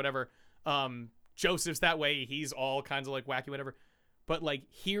and like whatever. Joseph's that way. He's all kinds of like wacky whatever. But like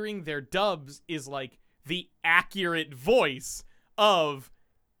hearing their dubs is like the accurate voice of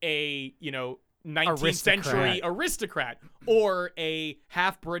a, you know, 19th century aristocrat or a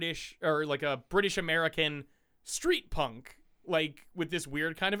half British or like a British American street punk, like with this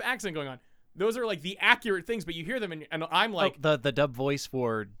weird kind of accent going on. Those are like the accurate things, but you hear them and I'm like, the dub voice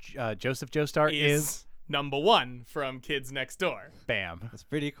for Joseph Joestar is number 1 from Kids Next Door. Bam. That's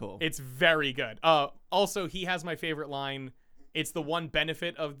pretty cool. It's very good. Also, he has my favorite line. It's the one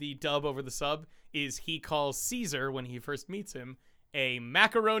benefit of the dub over the sub is he calls Caesar when he first meets him a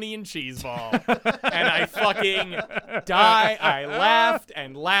macaroni and cheese ball. And I fucking die. I laughed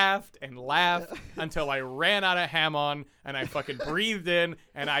and laughed and laughed until I ran out of ham on and I fucking breathed in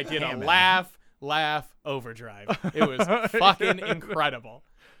and I did a laugh overdrive. It was fucking incredible.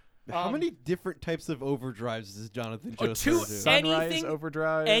 How many different types of overdrives does Jonathan Joestar do? Sunrise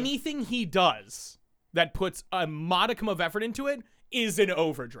overdrive. Anything he does that puts a modicum of effort into it is an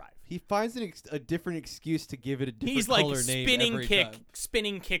overdrive. He finds a different excuse to give it a different He's like color name every time.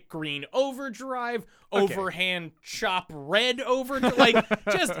 spinning kick green overdrive, overhand chop red overdrive. Like,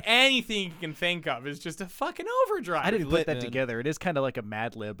 just anything you can think of is just a fucking overdrive. I didn't put that man. together. It is kind of like a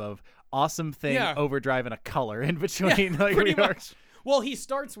Mad Lib of awesome thing, Yeah. overdrive, and a color in between. Yeah, like, pretty we are- much. Well, he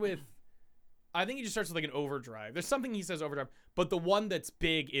starts with, I think he just starts with like an overdrive. There's something he says overdrive, but the one that's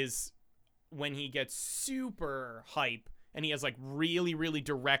big is when he gets super hype and he has like really, really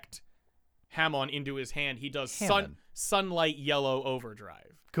direct ham-on into his hand. He does sunlight yellow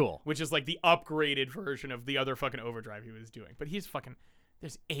overdrive. Cool. Which is like the upgraded version of the other fucking overdrive he was doing. But he's fucking,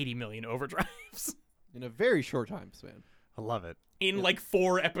 there's 80 million overdrives. In a very short time span. I love it. In like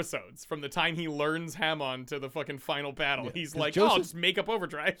 4 episodes from the time he learns Hamon to the fucking final battle. Yeah, He's 'cause like, Joseph- I'll just make up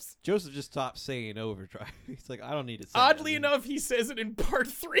overdrives. Joseph just stopped saying overdrive. He's like, I don't need to say Oddly that. enough, he says it in part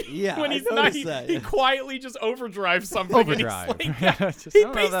 3. Yeah, when I he's not, noticed that, he yeah. quietly just overdrives something. Overdrive. And he's like, Just, he I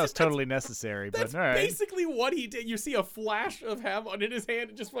don't know if that was basically- totally necessary, that's but all right. basically what he did. You see a flash of Hamon in his hand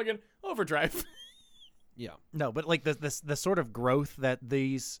and just fucking overdrive. Yeah. No, but like the sort of growth that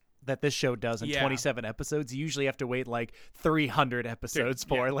this show does in Yeah. 27 episodes, you usually have to wait like 300 episodes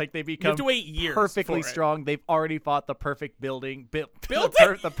for. yeah. Like they You become have to wait years perfectly for it. strong. They've already fought the perfect building, Building?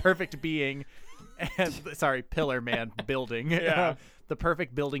 the perfect being, and sorry, Pillar Man building. Yeah. The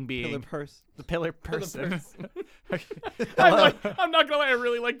perfect building being Pillar purse. the pillar person. I'm not gonna lie, I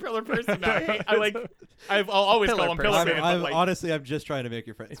really like Pillar Person now. I'll always Pillar call him Person. Pillar Man. but, like, Honestly, I'm just trying to make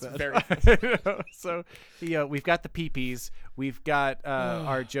your friends it's mad. very So we've got the peepees, we've got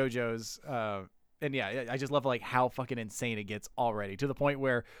our JoJo's, and yeah, I just love like how fucking insane it gets already, to the point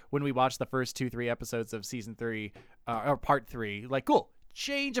where when we watch the first 2-3 episodes of season 3 or part 3, like, cool,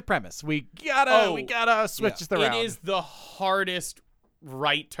 change of premise, we gotta switch this around. It is the hardest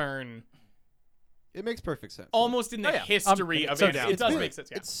right turn It makes perfect sense. almost in the history of it. It does make sense.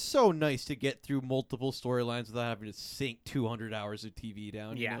 Yeah. It's so nice to get through multiple storylines without having to sink 200 hours of TV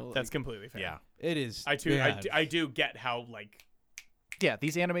down. Yeah, you know? that's Like, completely fair. Yeah. it is. I do get how like Yeah,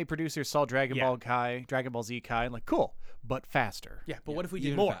 these anime producers saw Dragon Yeah. Ball Z Kai, and like, cool, but faster. yeah, but what if we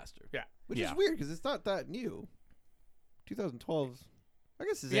even did more? faster. Yeah. Which Yeah. is weird because it's not that new. 2012. I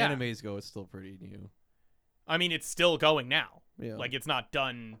guess as Yeah. animes go, it's still pretty new. I mean, it's still going now. Yeah. Like it's not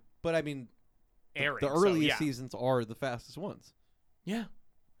done But I mean, airing. the so, earliest yeah. seasons are the fastest ones. Yeah,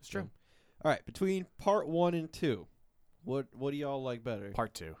 it's true. All right, between part 1 and 2, what do y'all like better?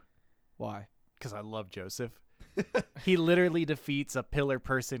 Part 2. Why? Because I love Joseph. He literally defeats a pillar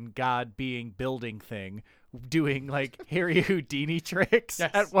person god being building thing, doing like Harry Houdini tricks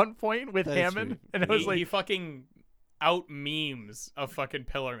Yes. at one point with That is Hammond, true. and it was he like, fucking out memes a fucking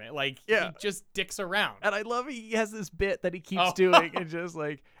Pillar Man. Like Yeah. he just dicks around. and I love he has this bit that he keeps Oh. doing, and just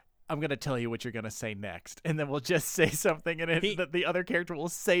like, I'm gonna tell you what you're gonna say next, and then we'll just say something, and that the other character will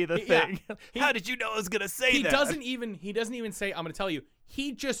say the thing. How did you know I was gonna say He that? doesn't even say I'm gonna tell you.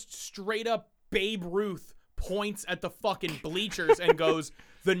 He just straight up Babe Ruth points at the fucking bleachers and goes,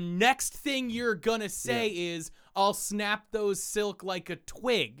 the next thing you're gonna say is I'll snap those silk like a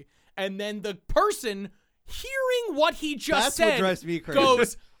twig. And then the person hearing what he just That's what said drives me crazy.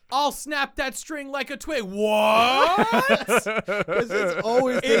 goes, I'll snap that string like a twig. What? Because it's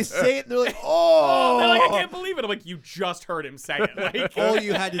always they say it and they're like, Oh, oh. they're like, I can't believe it. I'm like, you just heard him say it. Like, All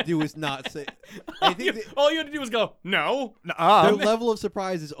you had to do was not say. I think all you had to do was go, no. their level of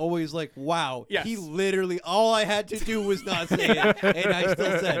surprise is always like, wow. Yes. He literally, all I had to do was not say it, and I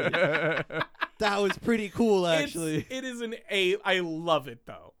still said it. That was pretty cool, actually. It is I love it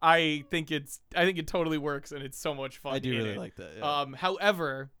though. I think it totally works and it's so much fun. I do in really it. like that. Yeah.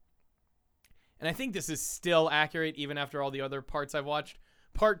 However, and I think this is still accurate even after all the other parts I've watched.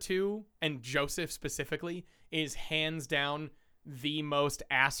 Part 2 and Joseph specifically is hands down the most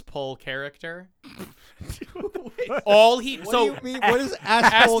ass pull character. All he What so do you mean? What is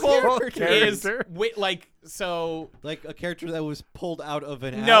asshole character? is like so. Like a character that was pulled out of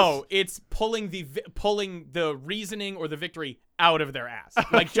an ass? No, it's pulling the reasoning or the victory out of their ass.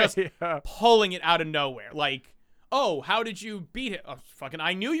 Like just pulling it out of nowhere. Like, oh, how did you beat it? Oh, fucking,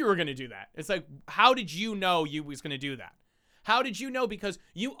 I knew you were going to do that. It's like, how did you know you was going to do that? How did you know? Because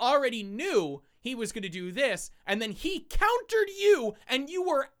you already knew he was going to do this, and then he countered you, and you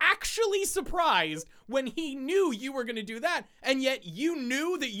were actually surprised when he knew you were going to do that, and yet you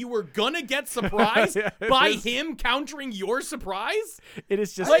knew that you were going to get surprised by him countering your surprise? It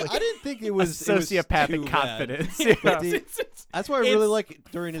is just I didn't think it was sociopathic it was too confidence. bad. Yeah. That's why I really like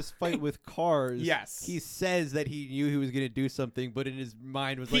it during his fight with Cars. Yes. He says that he knew he was going to do something, but in his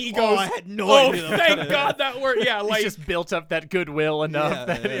mind was like, He oh, goes, I had no oh, idea. thank God that worked. Yeah, He's like, just built up that goodwill enough Yeah,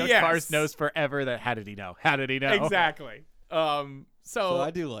 that yeah. Yes. Cars knows forever that how did he know? How did he know? exactly. So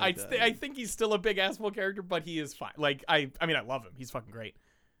I do like that. I think he's still a big asshole character, but he is fine. Like, I mean, I love him. He's fucking great.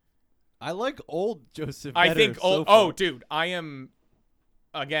 I like old Joseph I better think so oh far. dude, I am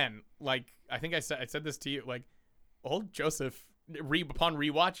again, like I think I said this to you, like old Joseph upon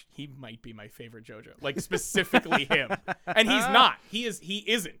rewatch, he might be my favorite JoJo. Like specifically him. And he's not. He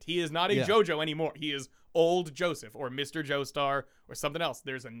isn't. He is not a Yeah. JoJo anymore. He is old Joseph or Mr. Joestar or something else.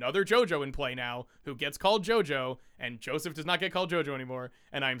 There's another JoJo in play now who gets called JoJo, and Joseph does not get called JoJo anymore.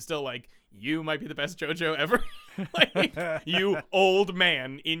 And I'm still like, you might be the best JoJo ever. Like, you old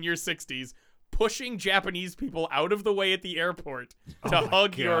man in your 60s pushing Japanese people out of the way at the airport to Oh my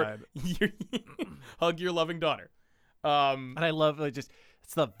hug your God. hug your loving daughter. And I love like just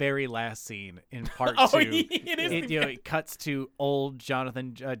it's the very last scene in part Oh, 2. it is the It cuts to old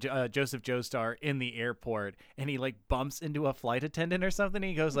Jonathan Joseph Joestar in the airport, and he like bumps into a flight attendant or something. And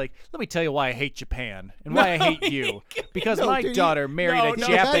he goes like, "Let me tell you why I hate Japan and why I hate you. Because No, my dude, daughter married no, a no.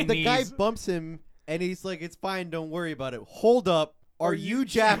 Japanese." The guy bumps him, and he's like, "It's fine, don't worry about it." Hold up, are you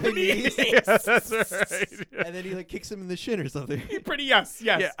Japanese? Yeah, that's right. And then he like kicks him in the shin or something. Pretty yes.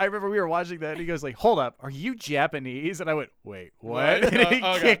 Yeah, I remember we were watching that, and he goes like, "Hold up, are you Japanese?" And I went, "Wait, what?" What? And he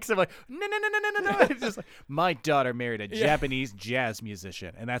Oh, okay. kicks him like, "No!" It's just like, my daughter married a Japanese jazz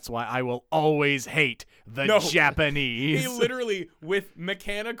musician, and that's why I will always hate the No. Japanese. He literally, with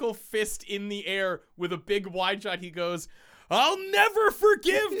mechanical fist in the air, with a big wide shot, he goes, "I'll never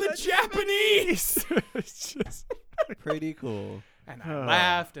forgive the Japanese." It's just, Pretty cool. And I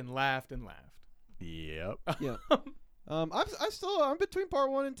laughed and laughed and laughed. yep. Yeah. I'm between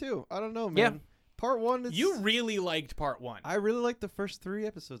part 1 and 2. I don't know, man. Yeah. Part 1 is You really liked part 1. I really like the first 3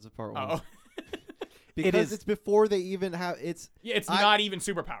 episodes of part 1. Oh, Because it's before they even have yeah, it's not even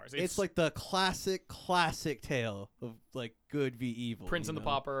superpowers. it's like the classic tale of like good v evil. Prince and the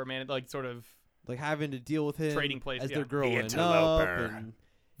Pauper, man, like sort of Like having to deal with him Trading place, as yeah. they're growing up. interloper. And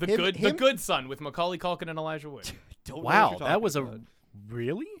the Him- good son with Macaulay Culkin and Elijah Wood. don't know what Wow, you're that talking was a about.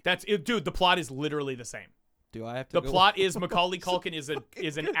 really. That's it, dude. The plot is literally the same. Do I have to The go- plot is Macaulay Culkin is an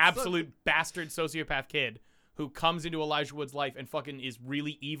good absolute bastard sociopath kid who comes into Elijah Wood's life and fucking is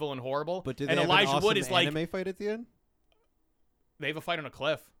really evil and horrible. But do they and have Elijah an awesome Wood is like anime fight at the end? they have a fight on a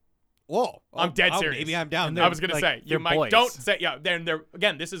cliff. Whoa, I'm dead serious. Maybe I'm down And there. I was gonna like, say you they're might boys. don't say yeah. They're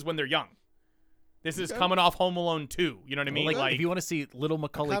again. This is when they're young. This is Okay. coming off Home Alone 2. You know what I mean? Like, Like if you want to see little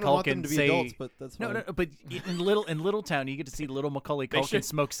Macaulay I want them Culkin to be say, adults, but that's no, fine. no, but in Little Town, you get to see little Macaulay They Culkin should-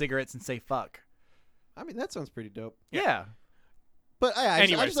 smoke cigarettes and say "fuck." I mean, that sounds pretty dope. Yeah. But I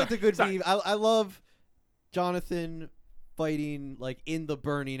Anyway, just like the good sorry. v. I love Jonathan fighting like in the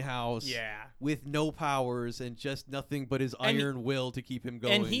burning house. yeah. With no powers and just nothing but his And- iron will to keep him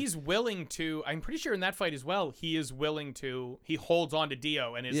going. And he's willing to. I'm pretty sure in that fight as well. He is willing to. He holds on to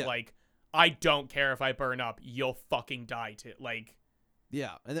Dio and is Yeah. like, I don't care if I burn up. You'll fucking die too. Like,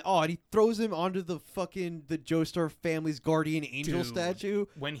 yeah, and then, and he throws him onto the Joestar family's guardian angel Dude. statue.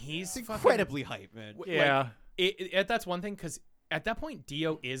 when he's It's fucking- incredibly hype, man. like, Yeah. that's one thing because at that point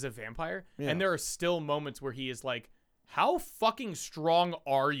Dio is a vampire, Yeah. and there are still moments where he is like, "How fucking strong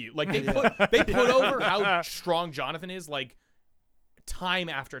are you?" Like they put over how strong Jonathan is, like time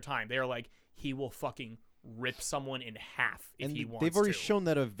after time. They're like, he will fucking rip someone in half if And he wants they've already to. shown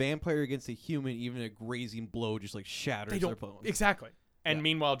that a vampire against a human, even a grazing blow, just like shatters They their don't bones. exactly. And Yeah.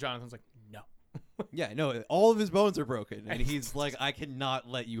 meanwhile, Jonathan's like, no. Yeah, no, all of his bones are broken, and he's like, I cannot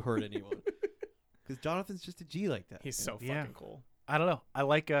let you hurt anyone. Because Jonathan's just a G like that. He's you so know? Yeah. fucking cool. I don't know. I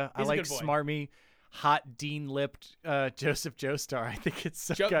like He's a good boy. smarmy, hot Dean-lipped Joseph Joestar. I think it's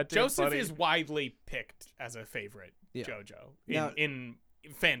so goddamn Joseph funny. is widely picked as a favorite Yeah. JoJo Now- in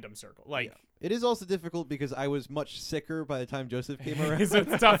fandom circle. Like, Yeah. It is also difficult because I was much sicker by the time Joseph came around. so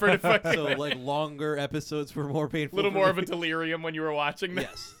it's tougher to fucking. So like longer episodes were more a painful. little for more of me. a delirium when you were watching them.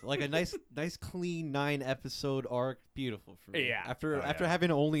 Yes, like a nice clean 9-episode arc, beautiful for me. Yeah. After yeah. having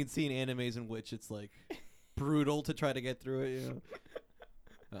only seen animes in which it's like brutal to try to get through it, you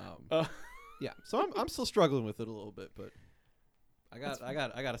know. Yeah, so I'm still struggling with it a little bit, but I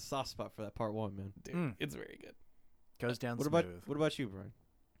got a soft spot for that part 1, man. Dude, it's very good. Goes down What smooth. about you, Brian?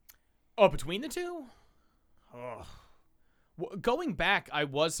 Oh, between the two? Oh. Going back, I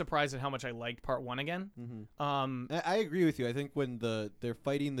was surprised at how much I liked part 1 again. Mm-hmm. I agree with you. I think when they're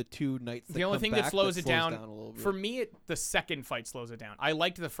fighting the two knights, The only come thing back, that slows it down, a little bit. for me, the second fight slows it down. I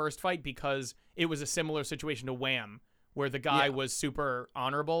liked the first fight because it was a similar situation to Wham, where the guy was super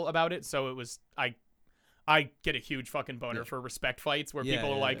honorable about it. So it was I get a huge fucking boner for respect fights where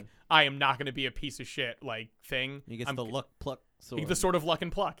people are like, I am not going to be a piece of shit like thing. He gets the luck pluck sword. The sort of luck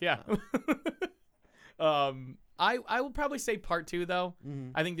and pluck, yeah. I will probably say part 2 though.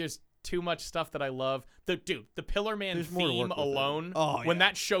 Mhm. I think there's too much stuff that I love. The Pillar Man There's more to theme work with alone. Oh, when yeah.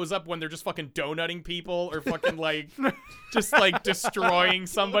 that shows up when they're just fucking donutting people or fucking like just like destroying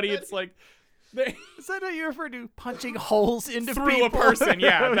somebody, it's like Is that how you refer to punching holes into Through a people? person,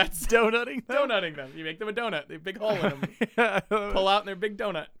 yeah, that's- donutting them. donutting them. You make them a donut. They have a big hole in them. Pull out in their big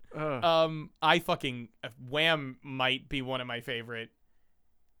donut. I fucking Wham might be one of my favorite.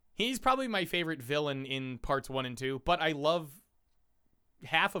 He's probably my favorite villain in parts 1 and 2, but I love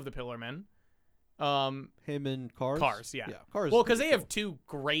half of the Pillar Men. Him and Cars. Cars, yeah. Cars. Well, is because they pretty have cool. two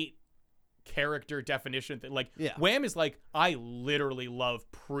great character definition. Like, Yeah. Wham is like, I literally love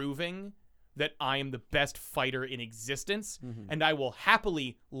proving that I am the best fighter in existence, and I will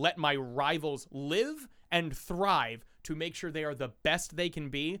happily let my rivals live and thrive to make sure they are the best they can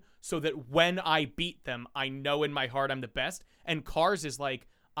be, so that when I beat them, I know in my heart I'm the best. And Cars is like,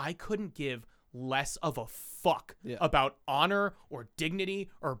 I couldn't give less of a fuck about honor or dignity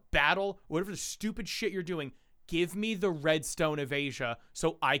or battle, whatever the stupid shit you're doing. Give me the Redstone of Asia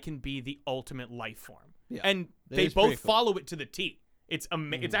so I can be the ultimate life form. Yeah. And That they is pretty both cool. follow it to the T. It's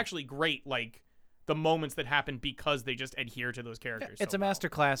it's actually great, like the moments that happen because they just adhere to those characters. It's so a master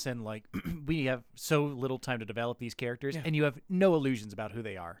class in like we have so little time to develop these characters, Yeah. and you have no illusions about who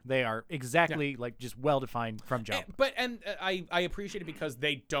they are. They are exactly like just well defined from jump. I appreciate it because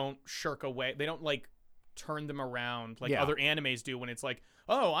they don't shirk away. They don't like turn them around like Yeah. other animes do when it's like,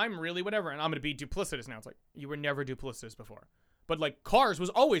 oh, I'm really whatever, and I'm gonna be duplicitous now. It's like you were never duplicitous before. But like Cars was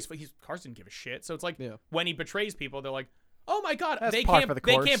always Cars didn't give a shit. So it's like when he betrays people, they're like, oh my god, That's they par can't for the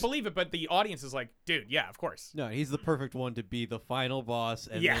they course. can't believe it. But the audience is like, dude, yeah, of course. No, he's the perfect one to be the final boss,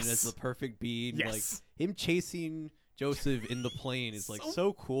 and Yes. then as the perfect being. Yes. Like him chasing Joseph in the plane is like So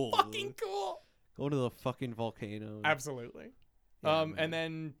so cool. Fucking cool. Going to the fucking volcano. Absolutely. Yeah, man. And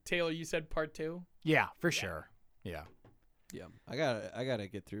then Taylor, you said part 2. Yeah, for sure. Yeah. Yeah, I gotta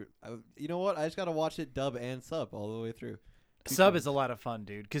get through. You know what? I just gotta watch it dub and sub all the way through. Sub is a lot of fun,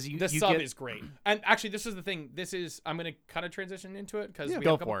 dude. Because you The you sub get, is great. And actually, this is the thing. I'm going to kind of transition into it because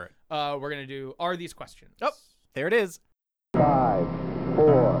go for it. We're going to do Are These Questions? Oh, there it is. 5,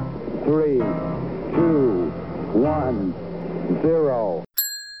 4, 3, 2, 1, 0.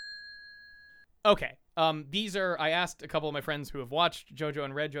 Okay. These are, I asked a couple of my friends who have watched JoJo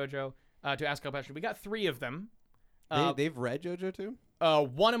and read JoJo to ask a couple questions. We got 3 of them. They've read JoJo too?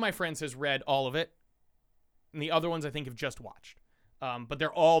 One of my friends has read all of it, and the other ones I think have just watched. But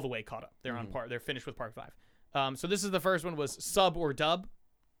they're all the way caught up. They're on part. They're finished with part 5. So this is the first one was sub or dub.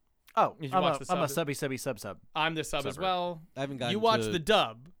 Oh, Did you I'm watch a, the sub? I'm a subby sub. I'm the sub as Subber. well. I haven't gotten. You watched to, the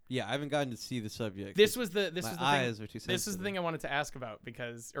dub. Yeah, I haven't gotten to see the subject. This was the my thing. eyes are too sensitive. This is the thing I wanted to ask about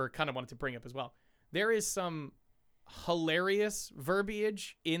or kind of wanted to bring up as well. There is some hilarious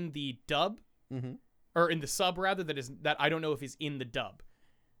verbiage in the dub, or in the sub rather, that I don't know if is in the dub.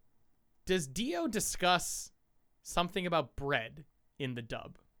 Does Dio discuss something about bread in the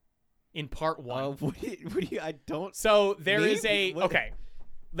dub in part 1? What do you, I don't. So there Me? is a What? okay.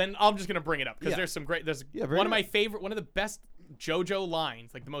 Then I'm just gonna bring it up because Yeah. there's some great. There's Yeah, one bring of it my up. favorite, one of the best JoJo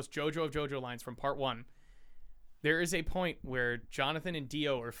lines, like the most JoJo of JoJo lines from part 1. There is a point where Jonathan and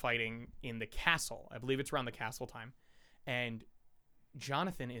Dio are fighting in the castle. I believe it's around the castle time, and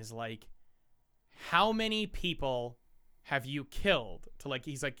Jonathan is like, how many people have you killed? To like,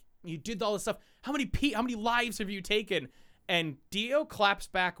 he's like, you did all this stuff. How many lives have you taken? And Dio claps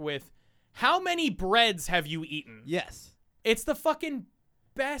back with, how many breads have you eaten? Yes. It's the fucking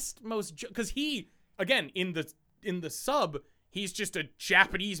best, because he, again, in the sub, he's just a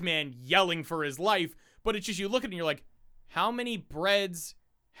Japanese man yelling for his life. But it's just, you look at it and you're like, how many breads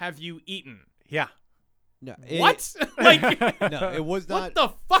have you eaten? Yeah. No. What? Like, No, it was not. what the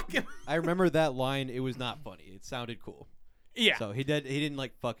fuck? I remember that line. It was not funny. It sounded cool. Yeah. So he didn't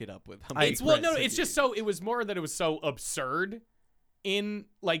like fuck it up with how many It's well, breads no, have it's you just so, it was more that it was so absurd in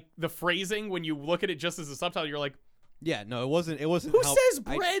like the phrasing. When you look at it just as a subtitle, you're like, Yeah, no, it wasn't. It wasn't. who how, says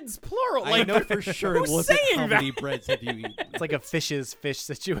breads plural? I Like, know for sure it who's wasn't. saying How that? many breads have you eaten? It's like a fish's fish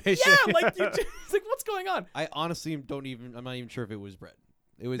situation. Yeah, like you just, it's like, what's going on? I honestly don't even. I'm not even sure if it was bread.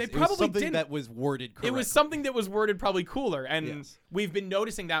 It was. They It was probably something didn't. that was worded correctly. It was something that was worded probably cooler, and Yes. we've been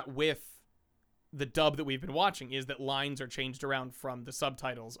noticing that with the dub that we've been watching is that lines are changed around from the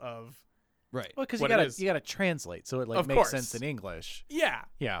subtitles of right. Well, because What you it gotta is. you gotta translate so it like Of makes course. sense in English. yeah.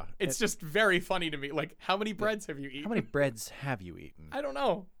 Yeah. It's just very funny to me. Like, how many breads have you eaten? How many breads have you eaten? I don't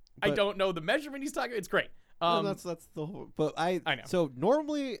know. I But- don't know the measurement he's talking. It's great. Well, that's the whole. But I I know. So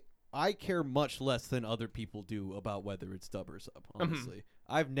normally I care much less than other people do about whether it's dub or sub. Honestly,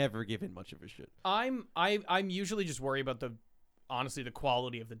 I've never given much of a shit. I'm usually just worried about honestly the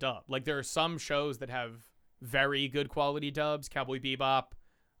quality of the dub. Like, there are some shows that have very good quality dubs. Cowboy Bebop,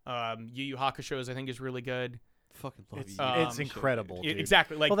 Yu Yu Hakusho's I think is really good. Fucking love It's, you. it's incredible. dude.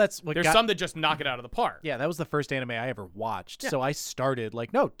 Exactly. Like, Well, that's what there's got- some that just knock it out of the park. Yeah, that was the first anime I ever watched. Yeah. So I started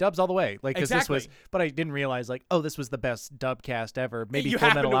like, no, dubs all the way. Like, because this was, Exactly. but I didn't realize like, oh, this was the best dub cast ever. Maybe You Full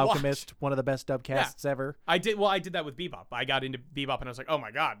happened Metal to watch. Alchemist, one of the best dub casts ever. I did that with Bebop. I got into Bebop and I was like, oh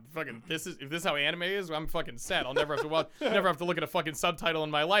my god, fucking if this is how anime is, I'm fucking set. I'll never have to watch, never have to look at a fucking subtitle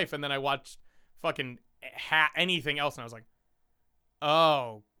in my life. And then I watched fucking anything else and I was like,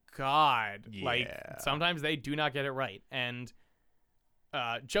 oh god. Like, Yeah. sometimes they do not get it right. And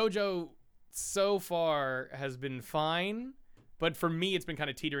JoJo so far has been fine, but for me it's been kind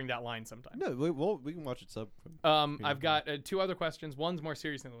of teetering that line sometimes. No, we can watch it sub. I've got two other questions. One's more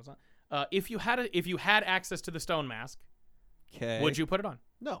serious than the other one. If you had access to the stone mask, Okay. would you put it on?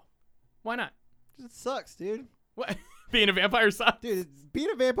 No. Why not? It sucks, dude. What? Being a vampire sucks? Dude, being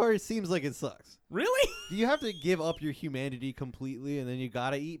a vampire seems like it sucks. Really? Do you have to give up your humanity completely, and then you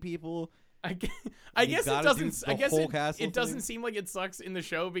gotta eat people? I guess it gotta doesn't. do I the guess whole it castle doesn't thing? seem like it sucks in the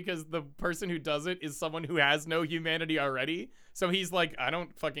show because the person who does it is someone who has no humanity already. So he's like, I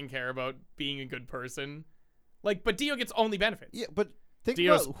don't fucking care about being a good person. Like, but Dio gets only benefits. Yeah, but think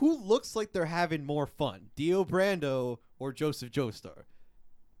Dio's- about who looks like they're having more fun: Dio Brando or Joseph Joestar.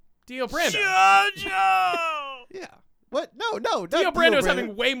 Dio Brando. Yeah. What? No, not Dio Dio Brando's Brando.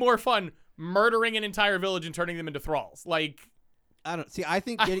 having way more fun murdering an entire village and turning them into thralls. Like, I don't see. I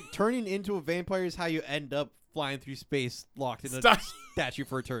think turning into a vampire is how you end up flying through space, locked in a Stop. statue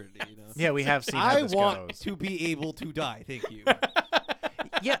for eternity. You know. Yeah, we have seen how I this want goes. to be able to die. Thank you.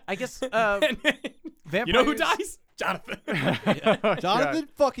 Yeah, I guess vampires. you know who dies? Jonathan. Jonathan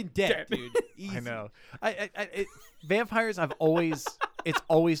fucking dead, Dead. dude. Easy. I know. Vampires, it's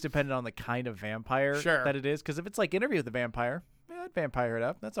always dependent on the kind of vampire Sure. that it is. Because if it's like Interview with the Vampire, yeah, I'd vampire it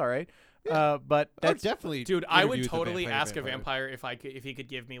up. That's all right. But Oh, that's definitely. Dude, I would Interview with the totally Vampire ask a vampire if he could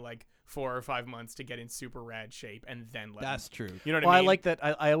give me like 4 or 5 months to get in super rad shape and then let That's him. true. You know what well, I I mean? like that.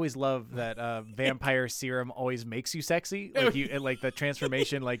 I always love that vampire serum always makes you sexy. Like like the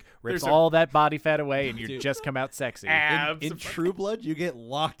transformation, like rips There's a- all that body fat away, and you Dude. just come out sexy. Abs. In True Blood, you get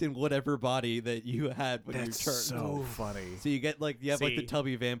locked in whatever body that you had when That's you returned. so funny. So you get like like See, the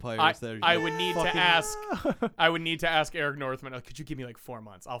tubby vampires that are. I just would need to fucking- ask. I would need to ask Eric Northman. Could you give me like 4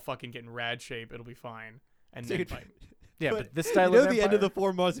 months? I'll fucking get in rad shape. It'll be fine. And then Dude, fight. Yeah, but this style you know of the end of the vampire-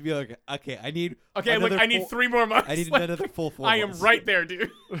 4 months to be like, okay, I need. Okay, look, another I need full- 3 more months. I need Like, another full 4 I am months. right there, dude.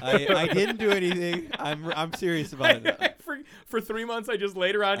 I didn't do anything. I'm serious about it. for 3 months, I just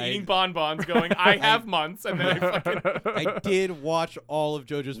laid around I- eating bonbons, going, I have months, and then I fucking. I did watch all of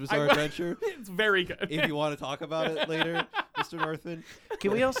JoJo's Bizarre I- Adventure. It's very good. If you want to talk about it later, Mr. Northman.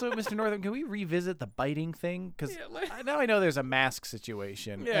 Can we also, Mr. Northam, can we revisit the biting thing? Because Yeah, like- now I know there's a mask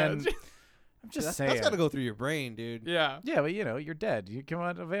situation. Yeah, and I'm just That's saying. got to go through your brain, dude. yeah. Yeah, but you're dead. You come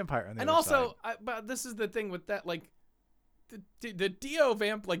out a vampire on the And other also, side. but this is the thing with that, like, the Dio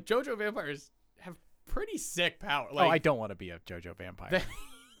like JoJo vampires have pretty sick power. Like, I don't want to be a JoJo vampire.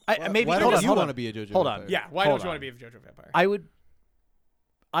 they- Maybe Why hold don't on, you hold want on. to be a JoJo Hold on. vampire? yeah. Why Hold don't you want on. to be a JoJo vampire?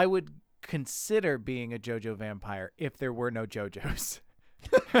 I would consider being a JoJo vampire if there were no JoJos.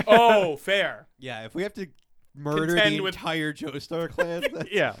 Oh, fair. Yeah, if we have to murder contend the with. entire Joestar clan.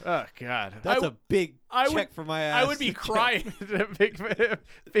 Yeah. Oh God. That's a big I check would- for my ass. I would be crying.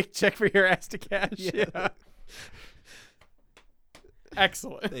 big check for your ass to cash. Yeah.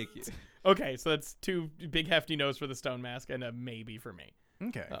 Excellent. Thank you. Okay, so that's 2 big hefty no's for the stone mask and a maybe for me.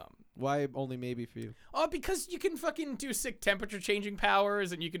 Okay. Why only maybe for you? Oh, because you can fucking do sick temperature changing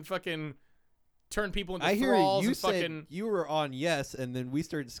powers, and you can fucking turn people into I hear thralls you and said fucking. you were on yes, and then we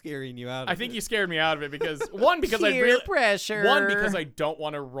started scaring you out. I of think it. you scared me out of it because because I Peer really pressure. one because I don't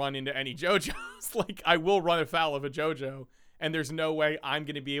want to run into any JoJos. Like I will run afoul of a JoJo, and there's no way I'm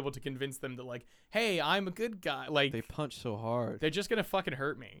gonna be able to convince them that like, hey, I'm a good guy. Like They punch so hard. they're just gonna fucking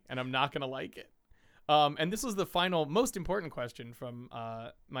hurt me, and I'm not gonna like it. And this was the final, most important question from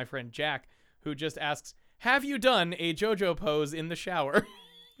my friend Jack, who just asks, "Have you done a JoJo pose in the shower?"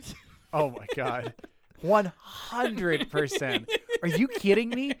 Oh my God. 100%. Are you kidding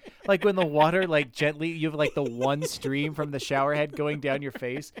me? Like when the water like gently, you have like the one stream from the shower head going down your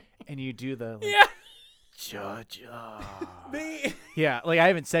face, and you do the like, Yeah. JoJo. Me. Yeah, like I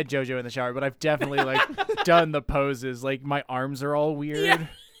haven't said JoJo in the shower, but I've definitely like done the poses. Like my arms are all weird.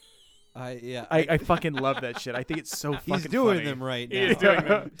 Yeah. I fucking love that shit. I think it's so fucking He's doing funny. them right He now. is doing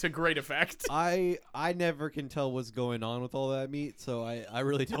them to great effect. I never can tell what's going on with all that meat, so I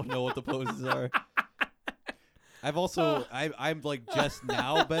really don't know what the poses are. I've also I'm like just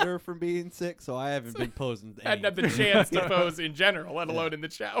now better from being sick, so I haven't been posing. Hadn't had the anything. chance to pose in general, let alone in the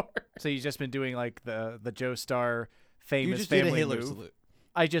shower. So you've just been doing like the Joestar You famous just did a family Hitler move. salute.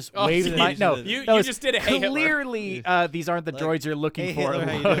 I just Oh, waved you my just no. did it. You that was just did a hey Hitler. clearly these aren't the Like, droids you're looking hey, for. Hitler,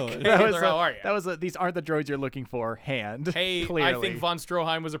 how you look. doing? That Hey, was Hitler, how are ya? That was these aren't the droids you're looking for. Hand. Hey, clearly. I think von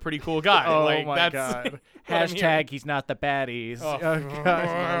Stroheim was a pretty cool guy. Oh like, my that's God. what I'm hearing. Hashtag he's not the baddies. Oh. God.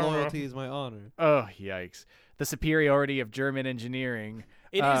 My loyalty is my honor. Oh yikes! The superiority of German engineering.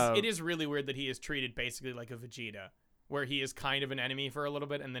 It is really weird that he is treated basically like a Vegeta, where he is kind of an enemy for a little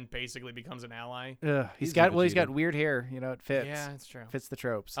bit and then basically becomes an ally. He's He's got a he's got Vegeta. weird hair. You know, it fits. Yeah, that's true. Fits the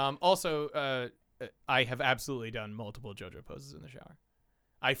tropes. Also, I have absolutely done multiple JoJo poses in the shower.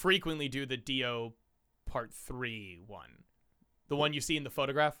 I frequently do the Dio Part 3 one. The one you see in the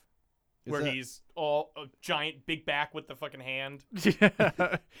photograph Is where that- he's all a giant big back with the fucking hand.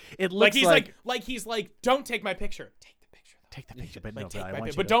 It Like looks he's like, don't take my picture. Take the picture. Though. take the picture, but Like, no, take but I my want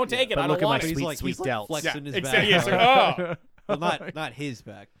pic- you but to- don't take it. But I look don't at my want But it. sweet, he's sweet like delts. flexing his exactly. back. Yes, oh. Well, not his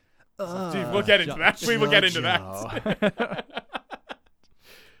back. We'll get into that. We will get into that.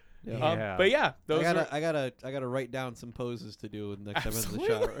 Yeah. But yeah, those are I gotta write down some poses to do next time I'm in the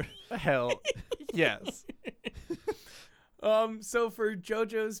shower. Hell, yes. So for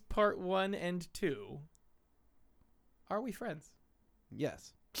JoJo's Part 1 and 2, are we friends?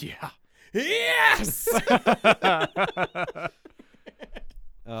 Yes. Yeah. Yes.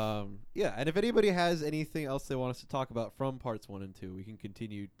 Yeah, and if anybody has anything else they want us to talk about from parts 1 and 2, we can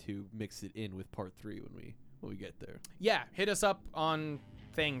continue to mix it in with part 3 when we get there. Yeah, hit us up on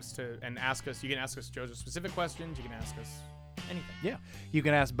things and ask us. You can ask us JoJo specific questions. You can ask us anything. Yeah. You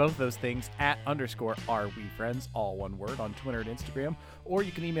can ask both those things at @ReWeFriends, all one word, on Twitter and Instagram, or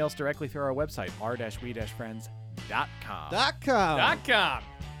you can email us directly through our website, r-we-friends.com. .com.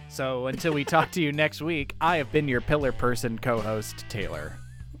 So until we talk to you next week, I have been your pillar person co-host, Taylor.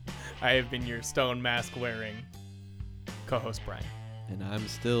 I have been your stone mask wearing co-host Brian. And I'm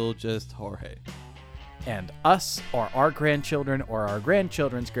still just Jorge. And us, or our grandchildren, or our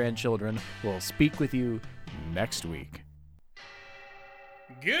grandchildren's grandchildren, will speak with you next week.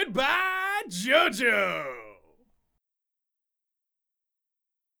 Goodbye, JoJo.